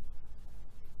that,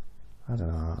 I don't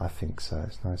know, I think so,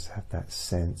 it's nice to have that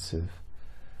sense of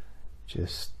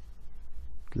just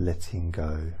letting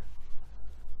go.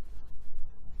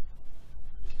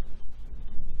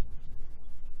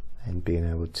 And being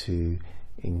able to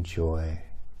enjoy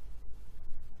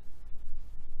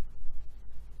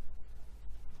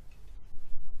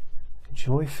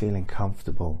feeling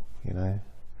comfortable, you know.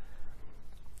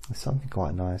 There's something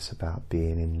quite nice about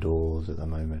being indoors at the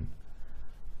moment.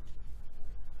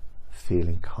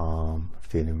 Feeling calm,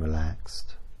 feeling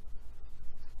relaxed.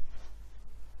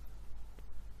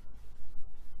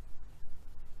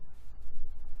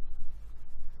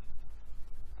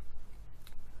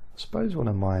 I suppose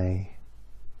I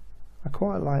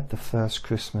quite like the first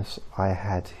Christmas I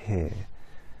had here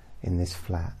in this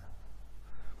flat,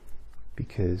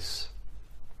 because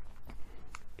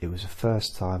it was the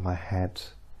first time I had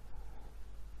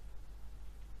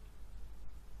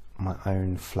my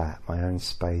own flat, my own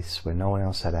space where no one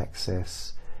else had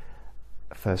access.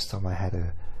 First time I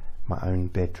had my own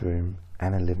bedroom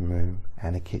and a living room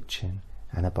and a kitchen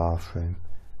and a bathroom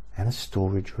and a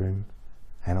storage room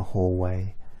and a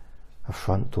hallway, a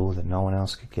front door that no one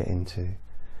else could get into.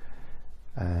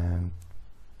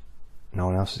 No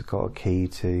one else has got a key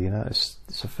to, you know. It's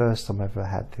the first time I've ever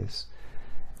had this,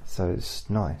 so it's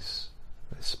nice.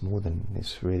 It's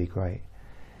really great.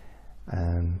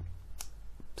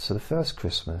 So the first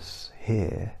Christmas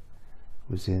here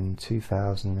was in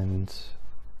 2000 and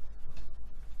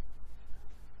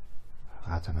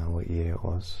I don't know what year it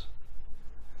was.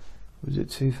 Was it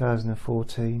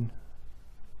 2014?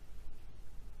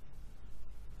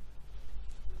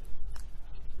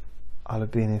 I'll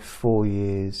have been here 4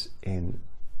 years in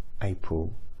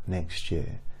April next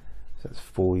year, so that's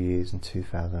 4 years in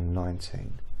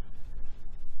 2019,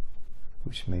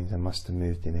 which means I must have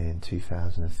moved in here in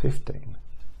 2015.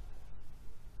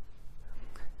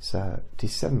 So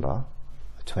December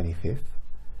 25th,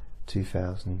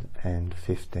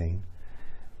 2015,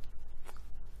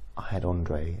 I had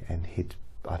Andre, and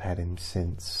I'd had him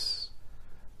since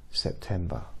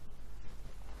September.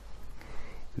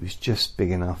 He was just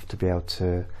big enough to be able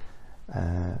to,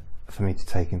 for me to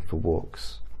take him for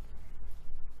walks.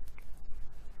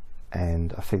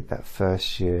 And I think that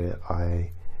first year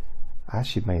I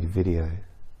actually made a video,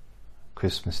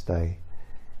 Christmas Day,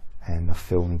 and I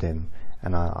filmed him,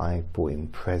 and I bought him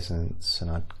presents, and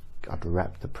I'd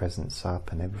wrap the presents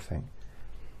up and everything,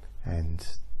 and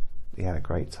he had a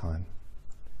great time.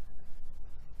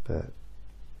 But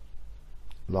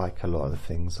like a lot of the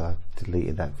things, I've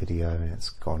deleted that video and it's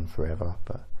gone forever.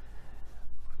 But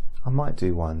I might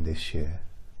do one this year,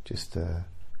 just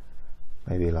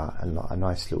maybe like a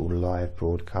nice little live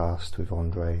broadcast with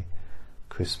Andre,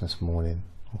 Christmas morning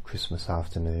or Christmas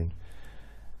afternoon,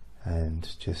 and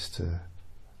just to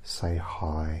say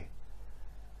hi,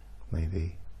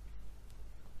 maybe.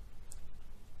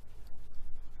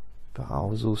 But I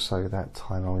was also, that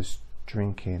time I was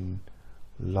drinking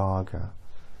lager,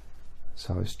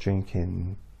 so I was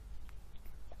drinking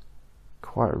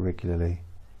quite regularly,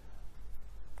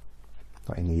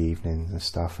 like in the evenings and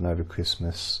stuff. And over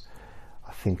Christmas,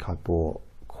 I think I bought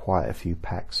quite a few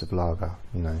packs of lager,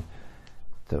 you know,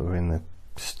 that were in the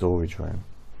storage room.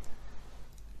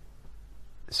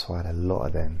 So I had a lot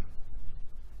of them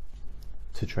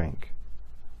to drink.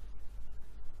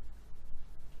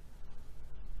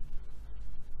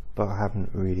 But I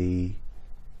haven't really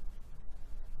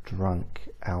drunk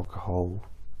alcohol,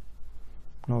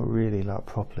 not really like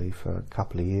properly, for a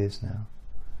couple of years now.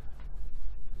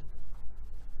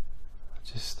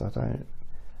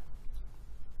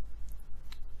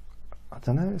 I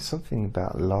don't know, there's something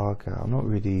about lager. I've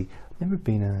never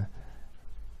been a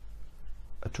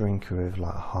drinker of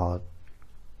like hard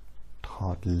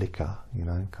liquor, you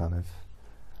know, kind of.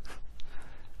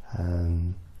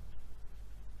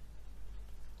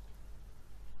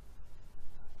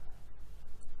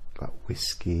 Like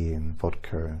whiskey and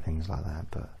vodka and things like that,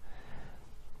 but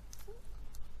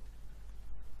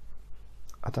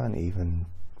I don't even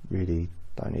really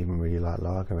like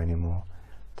lager anymore.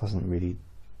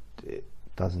 It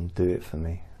doesn't do it for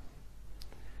me.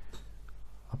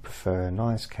 I prefer a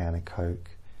nice can of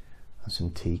Coke and some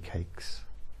tea cakes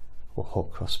or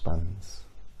hot cross buns,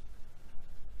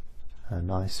 a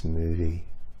nice movie.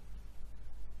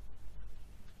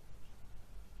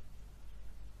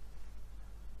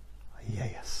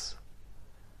 Yes.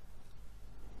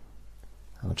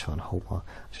 I should try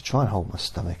and hold my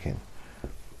stomach in.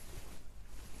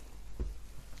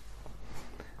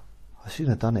 I shouldn't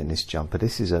have done it in this jumper.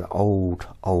 This is an old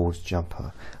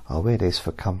jumper. I wear this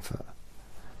for comfort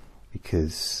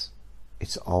because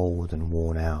it's old and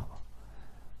worn out,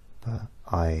 but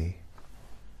I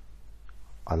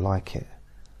like it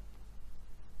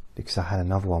because I had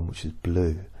another one which is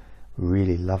blue,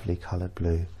 really lovely coloured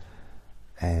blue,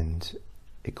 and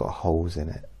it got holes in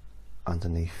it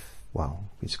underneath. Well,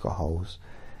 it's got holes,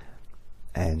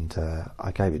 and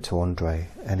I gave it to Andre,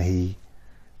 and he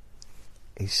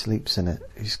sleeps in it.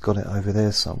 He's got it over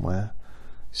there somewhere.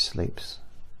 He sleeps.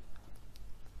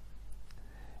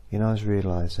 You know, I was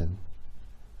realising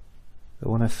that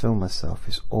when I film myself,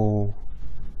 it's all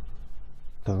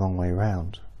the wrong way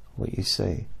round. What you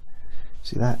see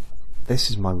that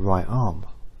this is my right arm,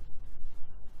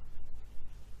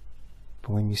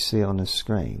 but when you see it on the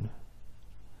screen,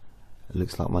 it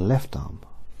looks like my left arm,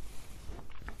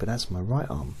 but that's my right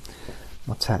arm.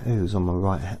 My tattoo's on my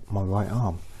right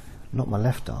arm, not my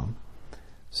left arm.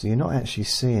 So you're not actually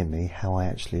seeing me how I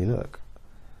actually look.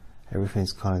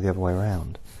 Everything's kind of the other way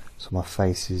around. So my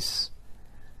face is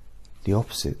the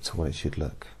opposite to what it should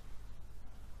look.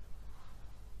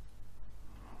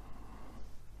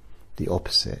 The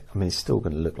opposite. I mean, it's still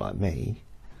going to look like me,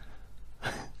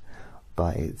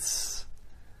 but it's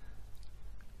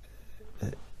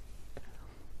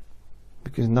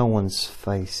because no one's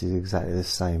face is exactly the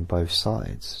same both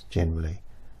sides generally.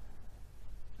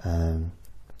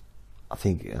 I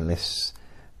think unless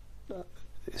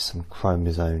there's some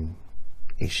chromosome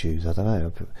issues, I don't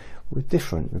know, but we're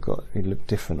different. We look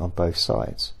different on both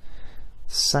sides.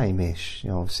 Same-ish,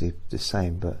 you know, obviously the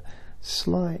same, but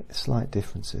slight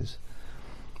differences.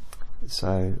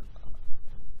 So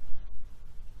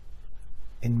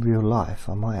in real life,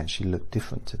 I might actually look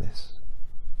different to this.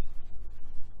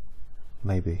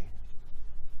 Maybe.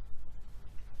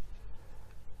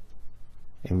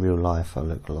 In real life, I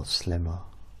look a lot slimmer.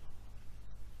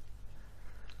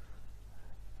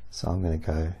 So I'm going to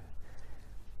go.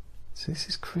 So this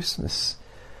is Christmas.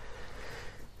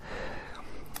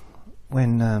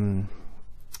 When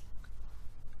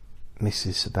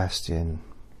Mrs. Sebastian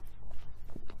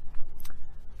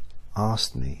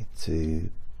asked me to,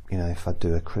 you know, if I'd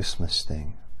do a Christmas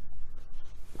thing,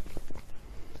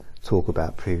 talk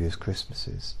about previous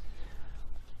Christmases,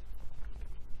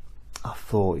 I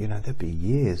thought, you know, there'd be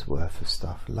years worth of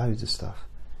stuff, loads of stuff,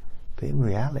 but in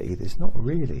reality there's not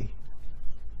really.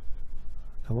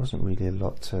 There wasn't really a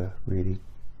lot to really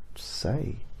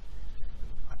say.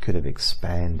 I could have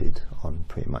expanded on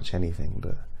pretty much anything,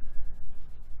 but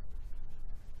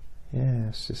yeah,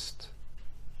 it's just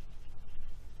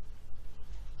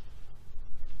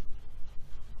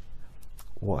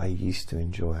what I used to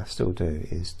enjoy, I still do,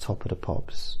 is Top of the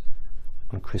Pops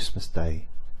on Christmas Day.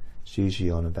 It's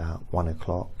usually on about 1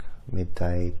 o'clock,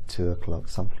 midday, 2 o'clock,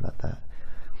 something like that,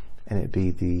 and it'd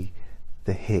be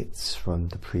the hits from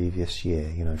the previous year,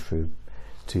 you know, through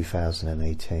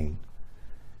 2018,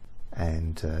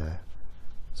 and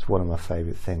it's one of my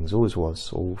favourite things, always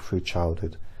was, all through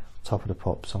childhood. Top of the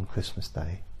Pops on Christmas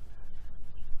Day,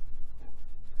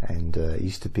 and it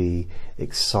used to be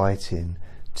exciting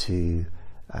to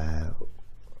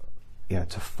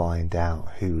to find out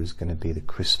who was going to be the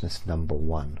Christmas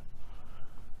 #1.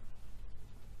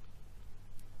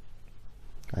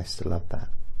 I used to love that.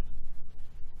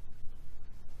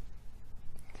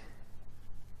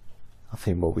 I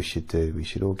think what we should do, we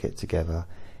should all get together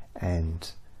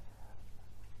and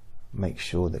make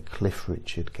sure that Cliff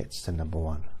Richard gets to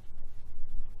 #1.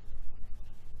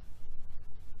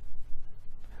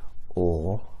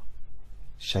 Or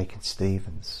Shakin'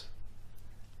 Stevens.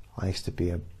 I used to be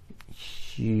a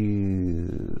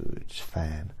huge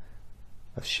fan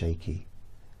of Shaky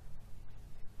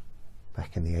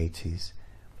back in the 80s,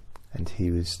 and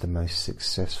he was the most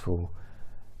successful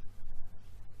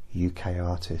UK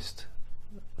artist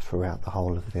throughout the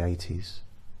whole of the 80s.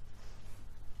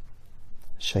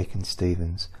 Shakin'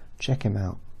 Stevens, check him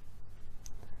out.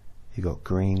 You got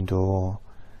Green Door,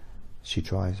 She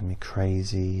Drives Me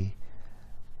Crazy,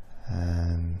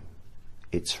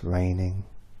 It's Raining.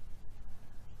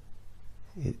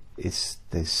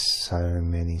 There's so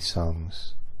many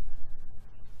songs.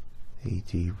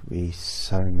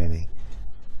 So many.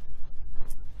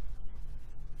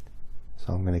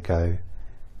 So I'm going to go.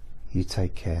 You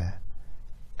take care,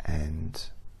 and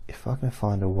if I can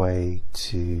find a way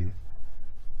to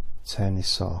turn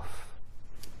this off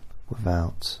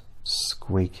without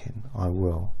squeaking, I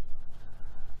will.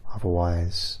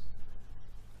 Otherwise,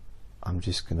 I'm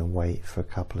just going to wait for a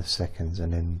couple of seconds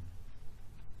and then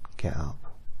get up.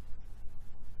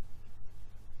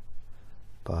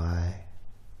 Bye.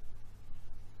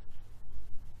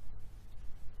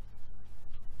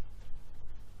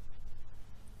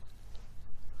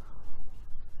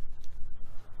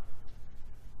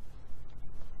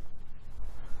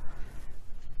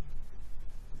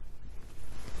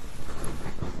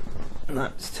 No,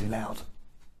 it's too loud.